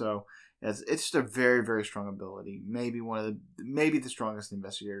 So it's just a very, very strong ability. Maybe the strongest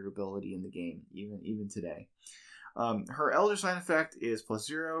investigator ability in the game, even today. Her Elder Sign effect is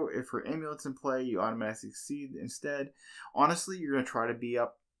 +0. If her amulet's in play, you automatically succeed instead. Honestly, you're going to try to be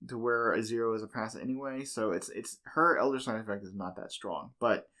up to where a 0 is a pass anyway, so it's her Elder Sign effect is not that strong.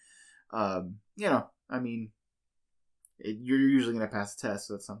 But, you're usually going to pass the test,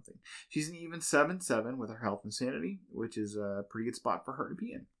 so that's something. She's an even 7/7 with her health and sanity, which is a pretty good spot for her to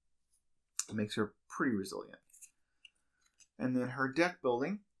be in. It makes her pretty resilient. And then her deck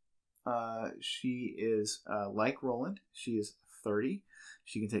building, she is like Roland. She is 30.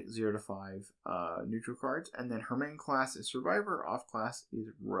 She can take 0 to 5 neutral cards, and then her main class is Survivor. Off class is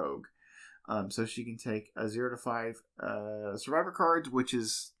Rogue. So she can take a 0 to 5 Survivor cards, which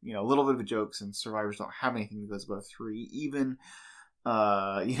is a little bit of a joke since Survivors don't have anything that goes above 3. Even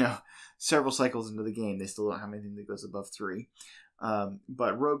several cycles into the game, they still don't have anything that goes above 3.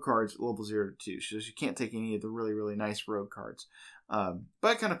 But Rogue cards level 0 to 2, so she can't take any of the really, really nice Rogue cards.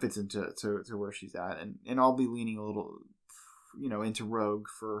 But it kind of fits into where she's at, and I'll be leaning a little, into Rogue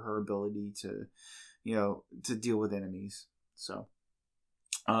for her ability to, to deal with enemies. So,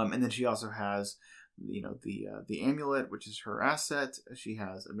 and then she also has, the amulet, which is her asset. She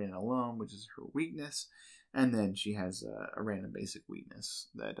has Abandon Alone, which is her weakness, and then she has a random basic weakness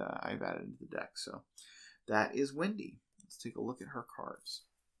that I've added into the deck. So that is Wendy. Let's take a look at her cards.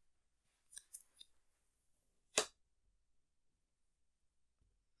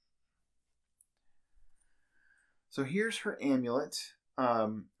 So here's her amulet.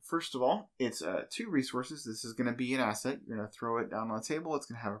 First of all, it's 2 resources. This is going to be an asset. You're going to throw it down on the table. It's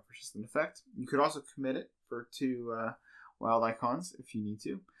going to have a persistent effect. You could also commit it for 2 wild icons if you need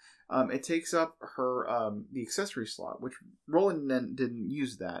to. It takes up her the accessory slot, which Roland didn't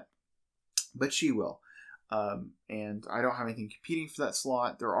use that, but she will. And I don't have anything competing for that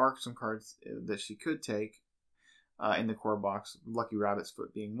slot. There are some cards that she could take in the core box, Lucky Rabbit's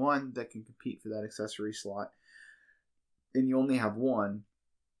Foot being one that can compete for that accessory slot. And you only have one.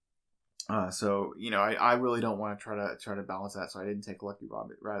 So, I really don't want to try to balance that, so I didn't take Lucky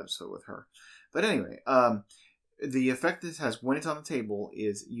Rabbit's Foot with her. But anyway, the effect this has when it's on the table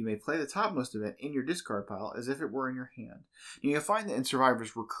is you may play the topmost of it in your discard pile as if it were in your hand. You'll find that in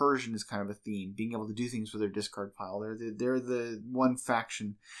Survivors, recursion is kind of a theme, being able to do things with their discard pile. They're the one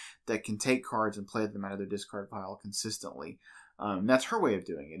faction that can take cards and play them out of their discard pile consistently. That's her way of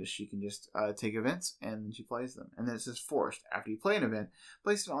doing it, is she can just take events and then she plays them. And then it says forced. After you play an event,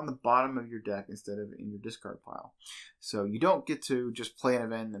 place it on the bottom of your deck instead of in your discard pile. So you don't get to just play an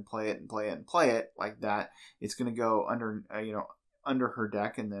event and then play it and play it and play it like that. It's going to go under her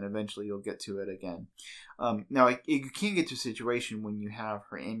deck, and then eventually you'll get to it again. Now, you can get to a situation when you have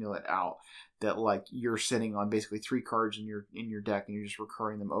her amulet out that you're sitting on basically 3 cards in your deck and you're just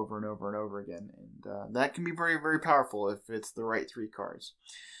recurring them over and over and over again, and that can be very, very powerful if it's the right 3 cards.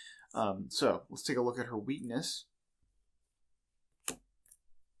 So let's take a look at her weakness.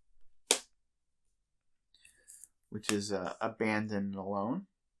 Which is Abandon Alone.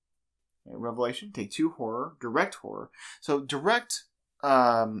 Revelation, take 2 horror, direct horror. So direct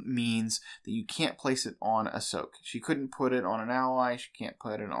means that you can't place it on a soak. She couldn't put it on an ally. She can't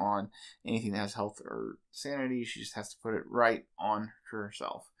put it on anything that has health or sanity. She just has to put it right on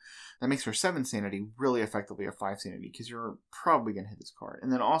herself. That makes her 7 sanity really effectively a 5 sanity, because you're probably going to hit this card.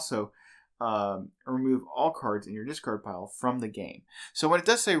 And then also remove all cards in your discard pile from the game. So when it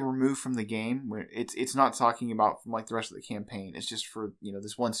does say remove from the game, it's not talking about from the rest of the campaign. It's just for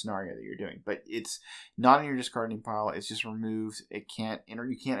this one scenario that you're doing. But it's not in your discarding pile. It's just removed. You can't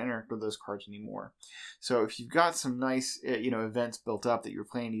interact with those cards anymore. So if you've got some nice events built up that you're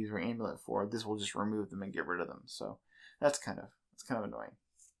planning to use your amulet for, this will just remove them and get rid of them. So that's kind of annoying.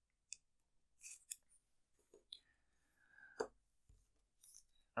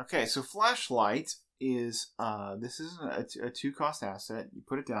 Okay, so Flashlight is, this is a 2-cost asset. You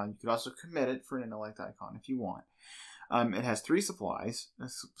put it down. You could also commit it for an intellect icon if you want. It has 3 supplies.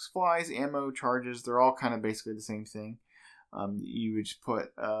 Supplies, ammo, charges, they're all kind of basically the same thing. You would just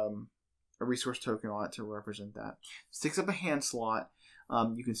put a resource token on it to represent that. It takes up a hand slot.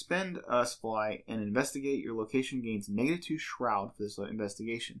 You can spend a supply and investigate. Your location gains -2 Shroud for this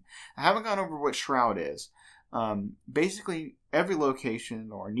investigation. I haven't gone over what Shroud is. Basically, every location,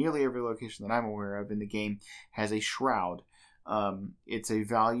 or nearly every location that I'm aware of in the game, has a shroud. It's a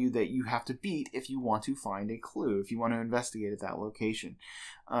value that you have to beat if you want to find a clue, if you want to investigate at that location.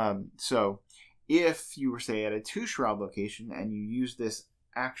 So if you were, say, at a 2 shroud location and you use this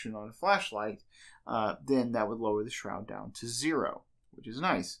action on a Flashlight, then that would lower the shroud down to 0. Which is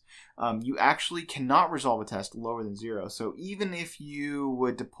nice. You actually cannot resolve a test lower than 0. So even if you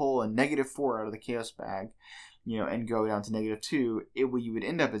would to pull a -4 out of the Chaos Bag, and go down to -2, you would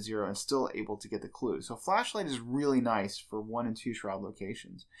end up at 0 and still able to get the clue. So Flashlight is really nice for 1 and 2 shroud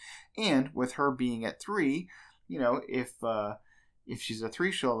locations. And with her being at 3, if she's a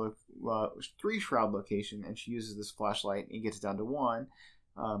 3 shroud location and she uses this Flashlight and gets down to 1,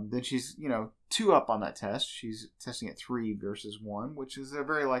 then she's, 2 up on that test. She's testing at 3 versus 1, which is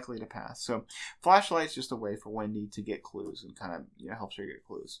very likely to pass. So Flashlight's just a way for Wendy to get clues and kind of, helps her get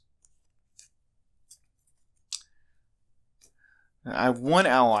clues. I have one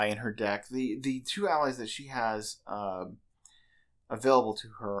ally in her deck. The two allies that she has available to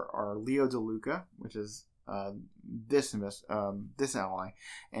her are Leo DeLuca, which is this ally,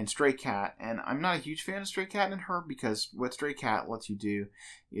 and Stray Cat. And I'm not a huge fan of Stray Cat in her because what Stray Cat lets you do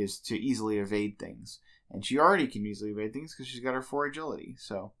is to easily evade things, and she already can easily evade things because she's got her 4 agility.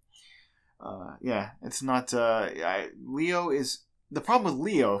 So yeah, it's not. Leo is the problem with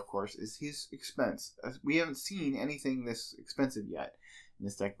Leo, of course, is his expense. We haven't seen anything this expensive yet in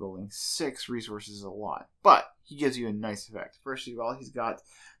this deck building. 6 resources is a lot, but he gives you a nice effect. First of all, he's got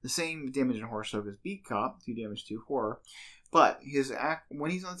the same damage and horror soak as Beat Cop, 2 damage, 2 horror, but his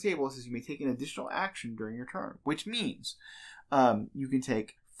when he's on the table, it says you may take an additional action during your turn, which means you can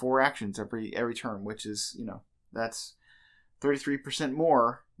take 4 actions every turn, which is, that's 33%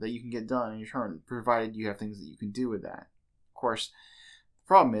 more that you can get done in your turn, provided you have things that you can do with that. Of course, the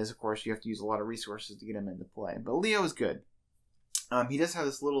problem is, you have to use a lot of resources to get him into play. But Leo is good. He does have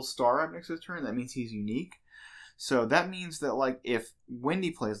this little star up next to his turn. That means he's unique. So that means that, like, if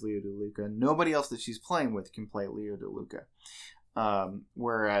Wendy plays Leo DeLuca, nobody else that she's playing with can play Leo DeLuca.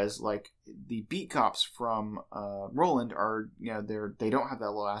 Whereas, like, the Beat Cops from Roland are, they don't have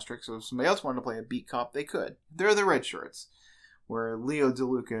that little asterisk. So if somebody else wanted to play a Beat Cop, they could. They're the red shirts. Where Leo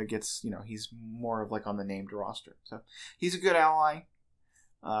DeLuca gets, he's more of like on the named roster. So he's a good ally.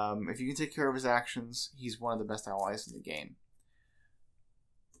 If you can take care of his actions, he's one of the best allies in the game.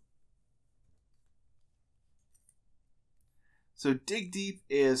 So Dig Deep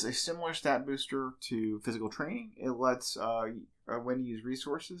is a similar stat booster to Physical Training. It lets Wendy use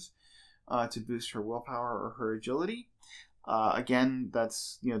resources to boost her willpower or her agility. Again,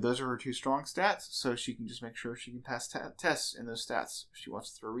 that's those are her 2 strong stats, so she can just make sure she can pass tests in those stats if she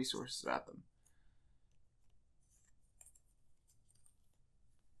wants to throw resources at them.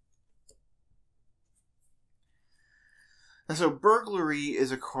 And so Burglary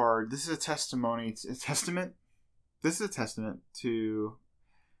is a card. This is a testament to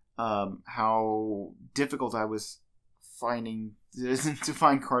how difficult I was finding to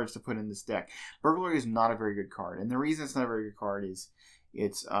find cards to put in this deck. Burglary is not a very good card, and the reason it's not a very good card is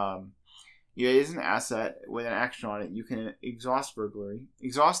it is an asset with an action on it. You can exhaust Burglary.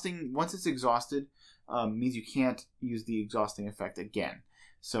 Exhausting, once it's exhausted, means you can't use the exhausting effect again.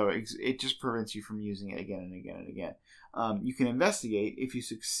 So it just prevents you from using it again and again and again. You can investigate. If you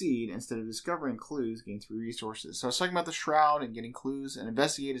succeed, instead of discovering clues, gain 3 resources. So I was talking about the Shroud and getting clues, and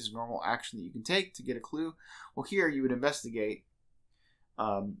investigate is a normal action that you can take to get a clue. Well, here you would investigate,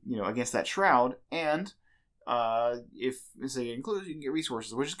 against that Shroud, and if instead of getting clues, you can get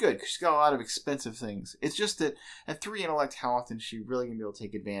resources, which is good because she's got a lot of expensive things. It's just that at 3 intellect, how often is she really gonna be able to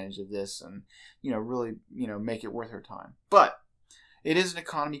take advantage of this and really make it worth her time? But it is an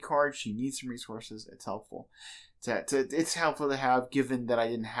economy card. She needs some resources. It's helpful. It's helpful to have, given that I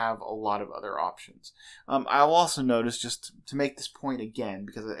didn't have a lot of other options. I'll also notice, just to make this point again,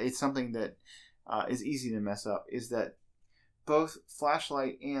 because it's something that is easy to mess up, is that both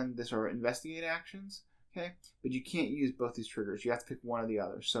Flashlight and this are investigate actions. Okay, but you can't use both these triggers. You have to pick one or the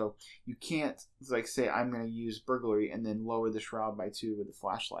other. So you can't, like, say I'm going to use Burglary and then lower the Shroud by 2 with the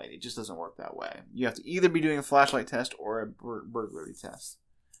Flashlight. It just doesn't work that way. You have to either be doing a Flashlight test or a Burglary test.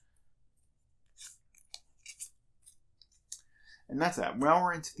 And that's that. Now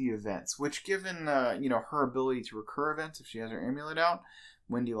we're into the events, which, given her ability to recur events if she has her amulet out,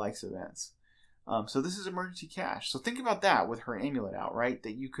 Wendy likes events. So this is emergency cash. So think about that with her amulet out, right?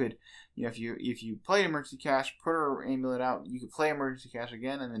 That you could, if you played emergency cash, put her amulet out, you could play emergency cash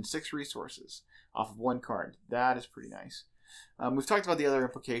again, and then 6 resources off of 1 card. That is pretty nice. We've talked about the other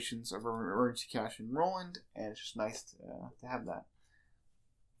implications of emergency cash in Roland, and it's just nice to have that.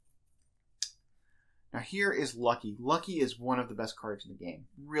 Now here is Lucky. Lucky is one of the best cards in the game.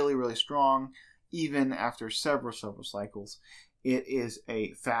 Really, really strong, even after several cycles. It is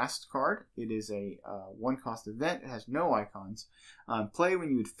a fast card. It is a 1-cost event. It has no icons. Play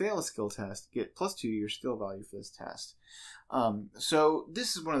when you would fail a skill test. Get +2 to your skill value for this test. So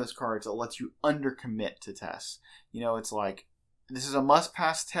this is one of those cards that lets you undercommit to tests. It's like, this is a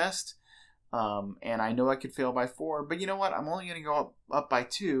must-pass test, and I know I could fail by 4, but you know what? I'm only going to go up by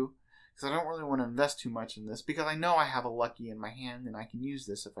 2, because I don't really want to invest too much in this, because I know I have a Lucky in my hand, and I can use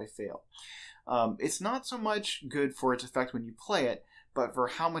this if I fail. It's not so much good for its effect when you play it, but for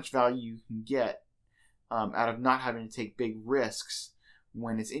how much value you can get out of not having to take big risks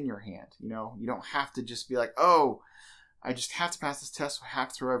when it's in your hand. You don't have to just be like, oh, I just have to pass this test, so I have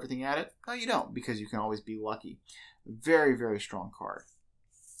to throw everything at it. No, you don't, because you can always be lucky. Very, very strong card.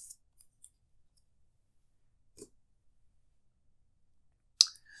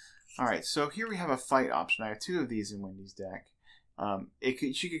 Alright, so here we have a fight option. I have 2 of these in Wendy's deck.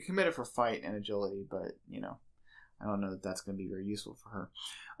 She could commit it for fight and agility, but I don't know that that's going to be very useful for her.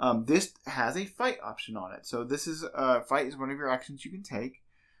 This has a fight option on it, so this is fight is one of your actions you can take.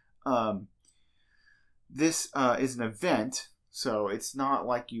 This is an event, so it's not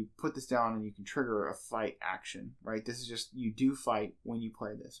like you put this down and you can trigger a fight action, right? This is just you do fight when you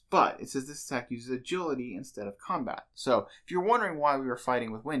play this. But it says this attack uses agility instead of combat. So if you're wondering why we were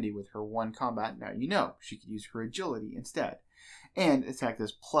fighting with Wendy with her 1 combat, now you know she could use her agility instead. And attack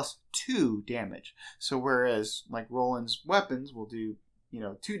does +2 damage. So whereas like Roland's weapons will do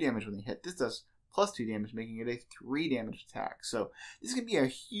 2 damage when they hit, this does +2 damage, making it a 3 damage attack. So this can be a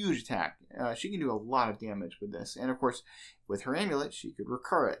huge attack. She can do a lot of damage with this. And of course, with her amulet, she could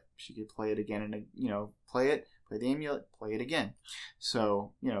recur it. She could play it again and play the amulet, play it again.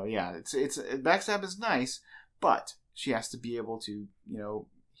 So yeah, it's backstab is nice, but she has to be able to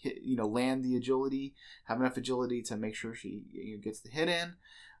land the agility, have enough agility to make sure she gets the hit in,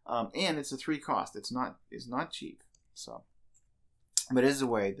 and it's a 3 cost. It's not cheap. So. But it is a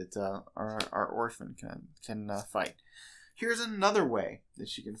way that our orphan can fight. Here's another way that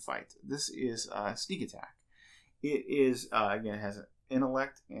she can fight. This is sneak attack. It is again, it has an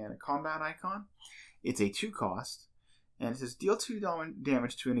intellect and a combat icon. It's a 2 cost, and it says deal 2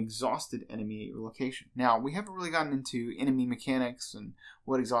 damage to an exhausted enemy at your location. Now we haven't really gotten into enemy mechanics and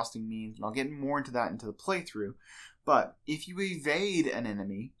what exhausting means, and I'll get more into that into the playthrough. But if you evade an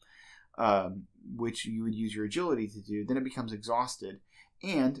enemy, which you would use your agility to do, then it becomes exhausted,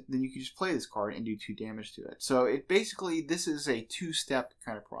 and then you can just play this card and do 2 damage to it. So this is a 2-step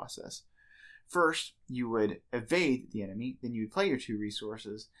kind of process. First, you would evade the enemy, then you would play your 2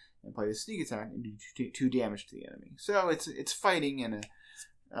 resources and play the sneak attack and do 2 damage to the enemy. So it's fighting in a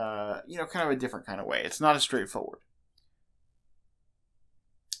kind of a different kind of way. It's not as straightforward.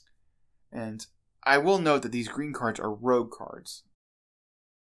 And I will note that these green cards are rogue cards.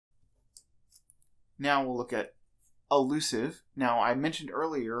 Now we'll look at elusive. Now I mentioned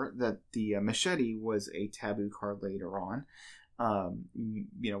earlier that the machete was a taboo card later on.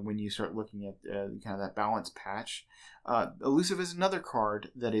 When you start looking at kind of that balance patch, elusive is another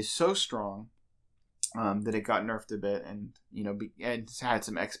card that is so strong that it got nerfed a bit, and and had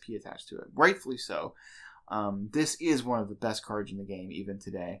some XP attached to it. Rightfully so. This is one of the best cards in the game even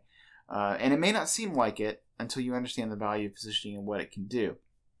today, and it may not seem like it until you understand the value of positioning and what it can do.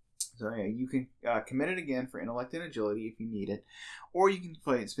 So yeah, you can commit it again for intellect and agility if you need it, or you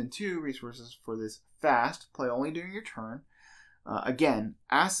can spend 2 resources for this fast, play only during your turn. Again,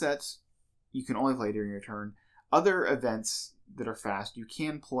 assets you can only play during your turn. Other events that are fast you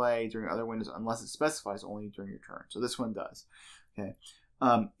can play during other windows unless it specifies only during your turn. So this one does. Okay.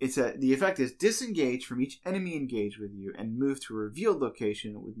 The effect is disengage from each enemy engaged with you and move to a revealed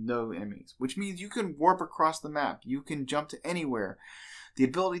location with no enemies, which means you can warp across the map. You can jump to anywhere. The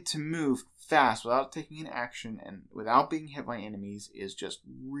ability to move fast without taking an action and without being hit by enemies is just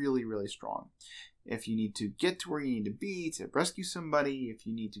really, really strong. If you need to get to where you need to be to rescue somebody, if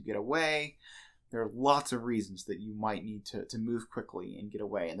you need to get away, there are lots of reasons that you might need to move quickly and get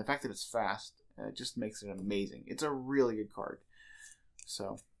away. And the fact that it's fast just makes it amazing. It's a really good card.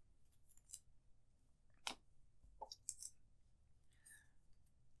 So,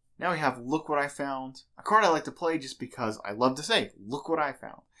 now we have Look What I Found, a card I like to play just because I love to say, look what I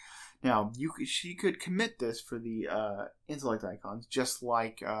found. Now, she could commit this for the intellect icons, just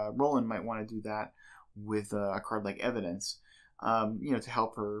like Roland might want to do that with a card like Evidence, to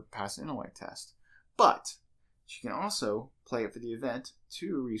help her pass an intellect test. But she can also play it for the event,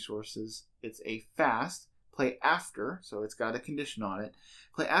 2 resources. It's a fast, play after, so it's got a condition on it.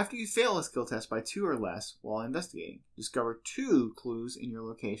 Play after you fail a skill test by 2 or less while investigating. Discover 2 clues in your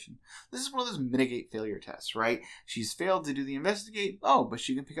location. This is one of those mitigate failure tests, right? She's failed to do the investigate, but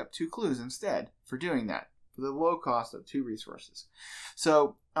she can pick up 2 clues instead for doing that, for the low cost of 2 resources.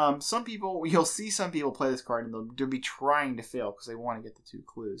 So you'll see some people play this card and they'll be trying to fail because they want to get the 2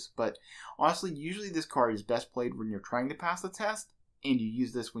 clues. But honestly, usually this card is best played when you're trying to pass the test, and you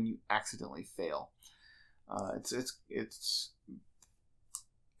use this when you accidentally fail. It's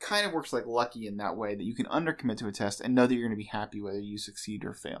kind of works like Lucky in that way, that you can undercommit to a test and know that you're going to be happy whether you succeed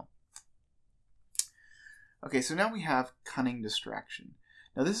or fail. Okay, so now we have Cunning Distraction.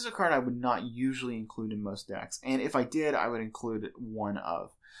 Now this is a card I would not usually include in most decks, and if I did, I would include 1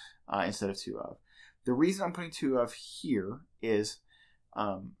 of instead of 2 of. The reason I'm putting 2 of here is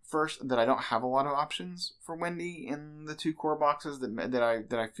first, that I don't have a lot of options for Wendy in the 2 core boxes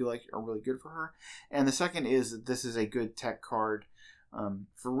that I feel like are really good for her, and the second is that this is a good tech card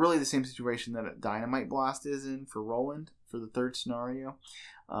for really the same situation that a Dynamite Blast is in for Roland for the third scenario.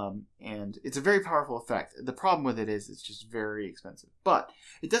 And it's a very powerful effect. The problem with it is it's just very expensive. But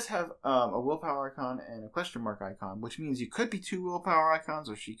it does have a willpower icon and a question mark icon, which means you could be 2 willpower icons,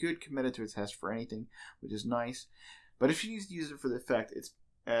 or she could commit it to a test for anything, which is nice. But if she needs to use it for the effect, it's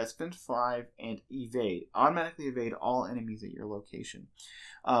spend 5 and evade. Automatically evade all enemies at your location,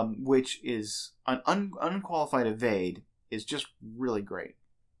 which is an unqualified evade is just really great.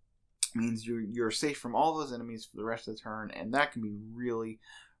 It means you're safe from all those enemies for the rest of the turn, and that can be really,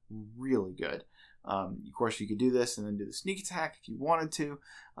 really good. Of course, you could do this and then do the sneak attack if you wanted to,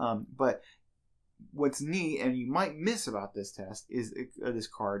 but what's neat, and you might miss about this test, is this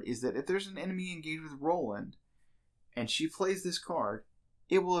card, is that if there's an enemy engaged with Roland, and she plays this card,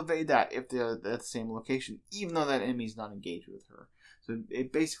 it will evade that if they're at the same location, even though that enemy is not engaged with her. So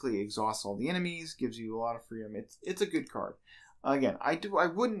it basically exhausts all the enemies, gives you a lot of freedom. It's a good card. Again, I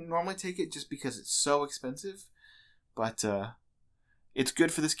wouldn't normally take it just because it's so expensive, but it's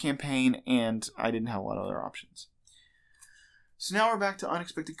good for this campaign, and I didn't have a lot of other options. So now we're back to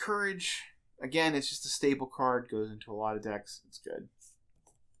Unexpected Courage. Again, it's just a staple card, goes into a lot of decks. It's good.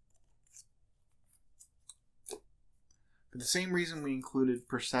 For the same reason we included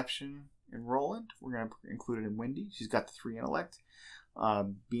Perception in Roland, we're going to include it in Wendy. She's got the 3 intellect.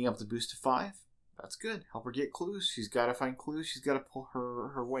 Being able to boost to 5, that's good. Help her get clues. She's got to find clues. She's got to pull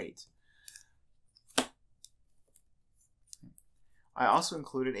her weight. I also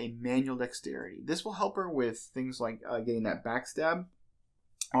included a manual dexterity. This will help her with things like getting that backstab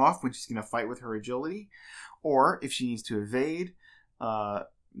off when she's going to fight with her agility, or if she needs to evade.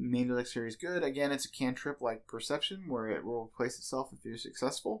 Manual dexterity is good. Again, it's a cantrip like Perception, where it will replace itself if you're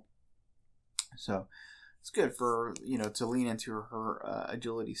successful. So it's good for, to lean into her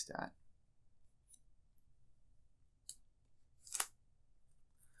agility stat.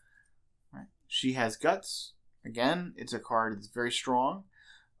 Right. She has Guts. Again, it's a card that's very strong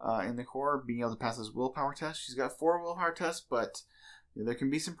in the core, being able to pass this willpower test. She's got 4 willpower tests, but there can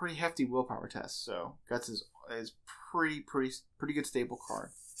be some pretty hefty willpower tests. So Guts is pretty good stable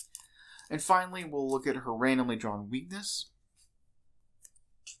card. And finally, we'll look at her randomly drawn weakness.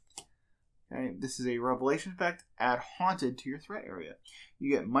 Okay, this is a revelation effect. Add Haunted to your threat area. You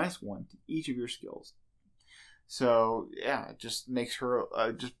get -1 to each of your skills. So yeah, it just makes her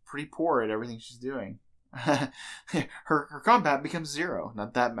just pretty poor at everything she's doing. her combat becomes 0.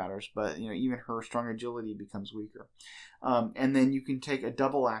 Not that matters, but even her strong agility becomes weaker. And then you can take a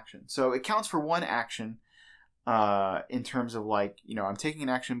double action. So it counts for 1 action in terms of I'm taking an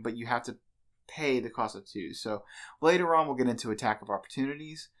action, but you have to pay the cost of 2. So later on, we'll get into Attack of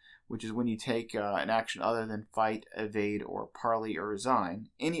Opportunities, which is when you take an action other than fight, evade, or parley, or resign.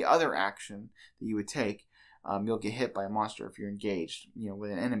 Any other action that you would take, you'll get hit by a monster if you're engaged,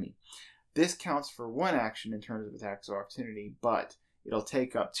 with an enemy. This counts for 1 action in terms of Attacks of Opportunity, but it'll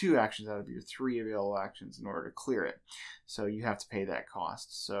take up 2 actions out of your 3 available actions in order to clear it. So you have to pay that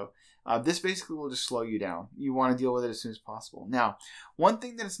cost. So this basically will just slow you down. You want to deal with it as soon as possible. Now, one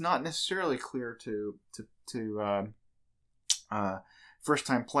thing that is not necessarily clear to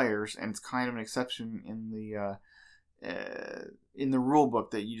first-time players, and it's kind of an exception in the rule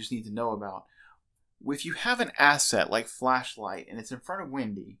book that you just need to know about. If you have an asset like Flashlight and it's in front of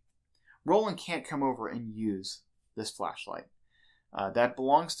Wendy, Roland can't come over and use this flashlight. That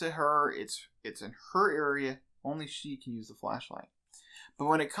belongs to her. It's in her area. Only she can use the flashlight. But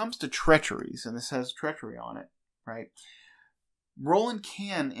when it comes to treacheries, and this has treachery on it, right? Roland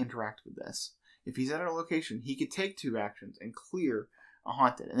can interact with this. If he's at a location, he could take 2 actions and clear a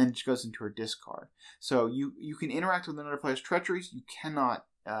Haunted, and then it just goes into her discard. So you can interact with another player's treacheries. You cannot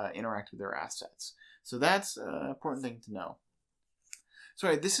interact with their assets. So that's an important thing to know. So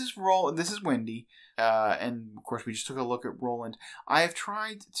anyway, this is Wendy, and of course we just took a look at Roland. I have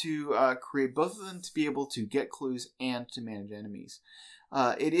tried to create both of them to be able to get clues and to manage enemies.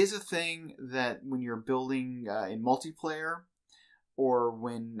 It is a thing that when you're building in multiplayer, or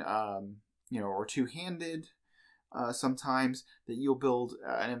when or two-handed, sometimes that you'll build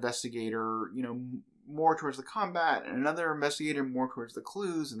an investigator, more towards the combat, and another investigator more towards the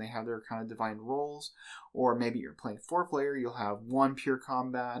clues, and they have their kind of defined roles. Or maybe you're playing 4-player, you'll have 1 pure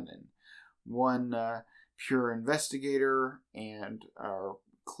combat and 1 pure investigator and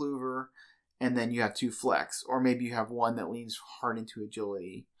cluever, and then you have 2 flex. Or maybe you have 1 that leans hard into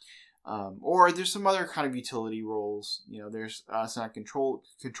agility. Or there's some other kind of utility roles. There's some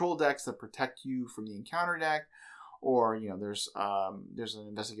control decks that protect you from the encounter deck. Or there's an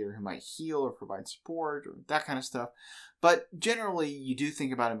investigator who might heal or provide support or that kind of stuff. But generally, you do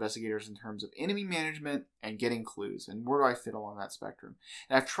think about investigators in terms of enemy management and getting clues, and where do I fit along that spectrum?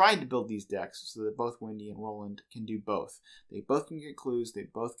 And I've tried to build these decks so that both Wendy and Roland can do both. They both can get clues, they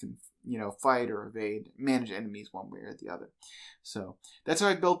both can, fight or evade, manage enemies one way or the other. So that's how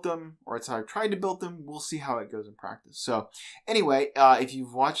I built them, or it's how I've tried to build them. We'll see how it goes in practice. So anyway, if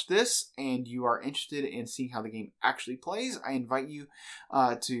you've watched this and you are interested in seeing how the game actually plays, I invite you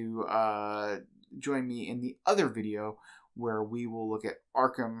to join me in the other video where we will look at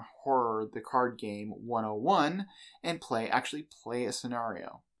Arkham Horror, the card game 101, and actually play a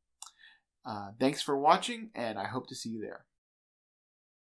scenario. Thanks for watching, and I hope to see you there.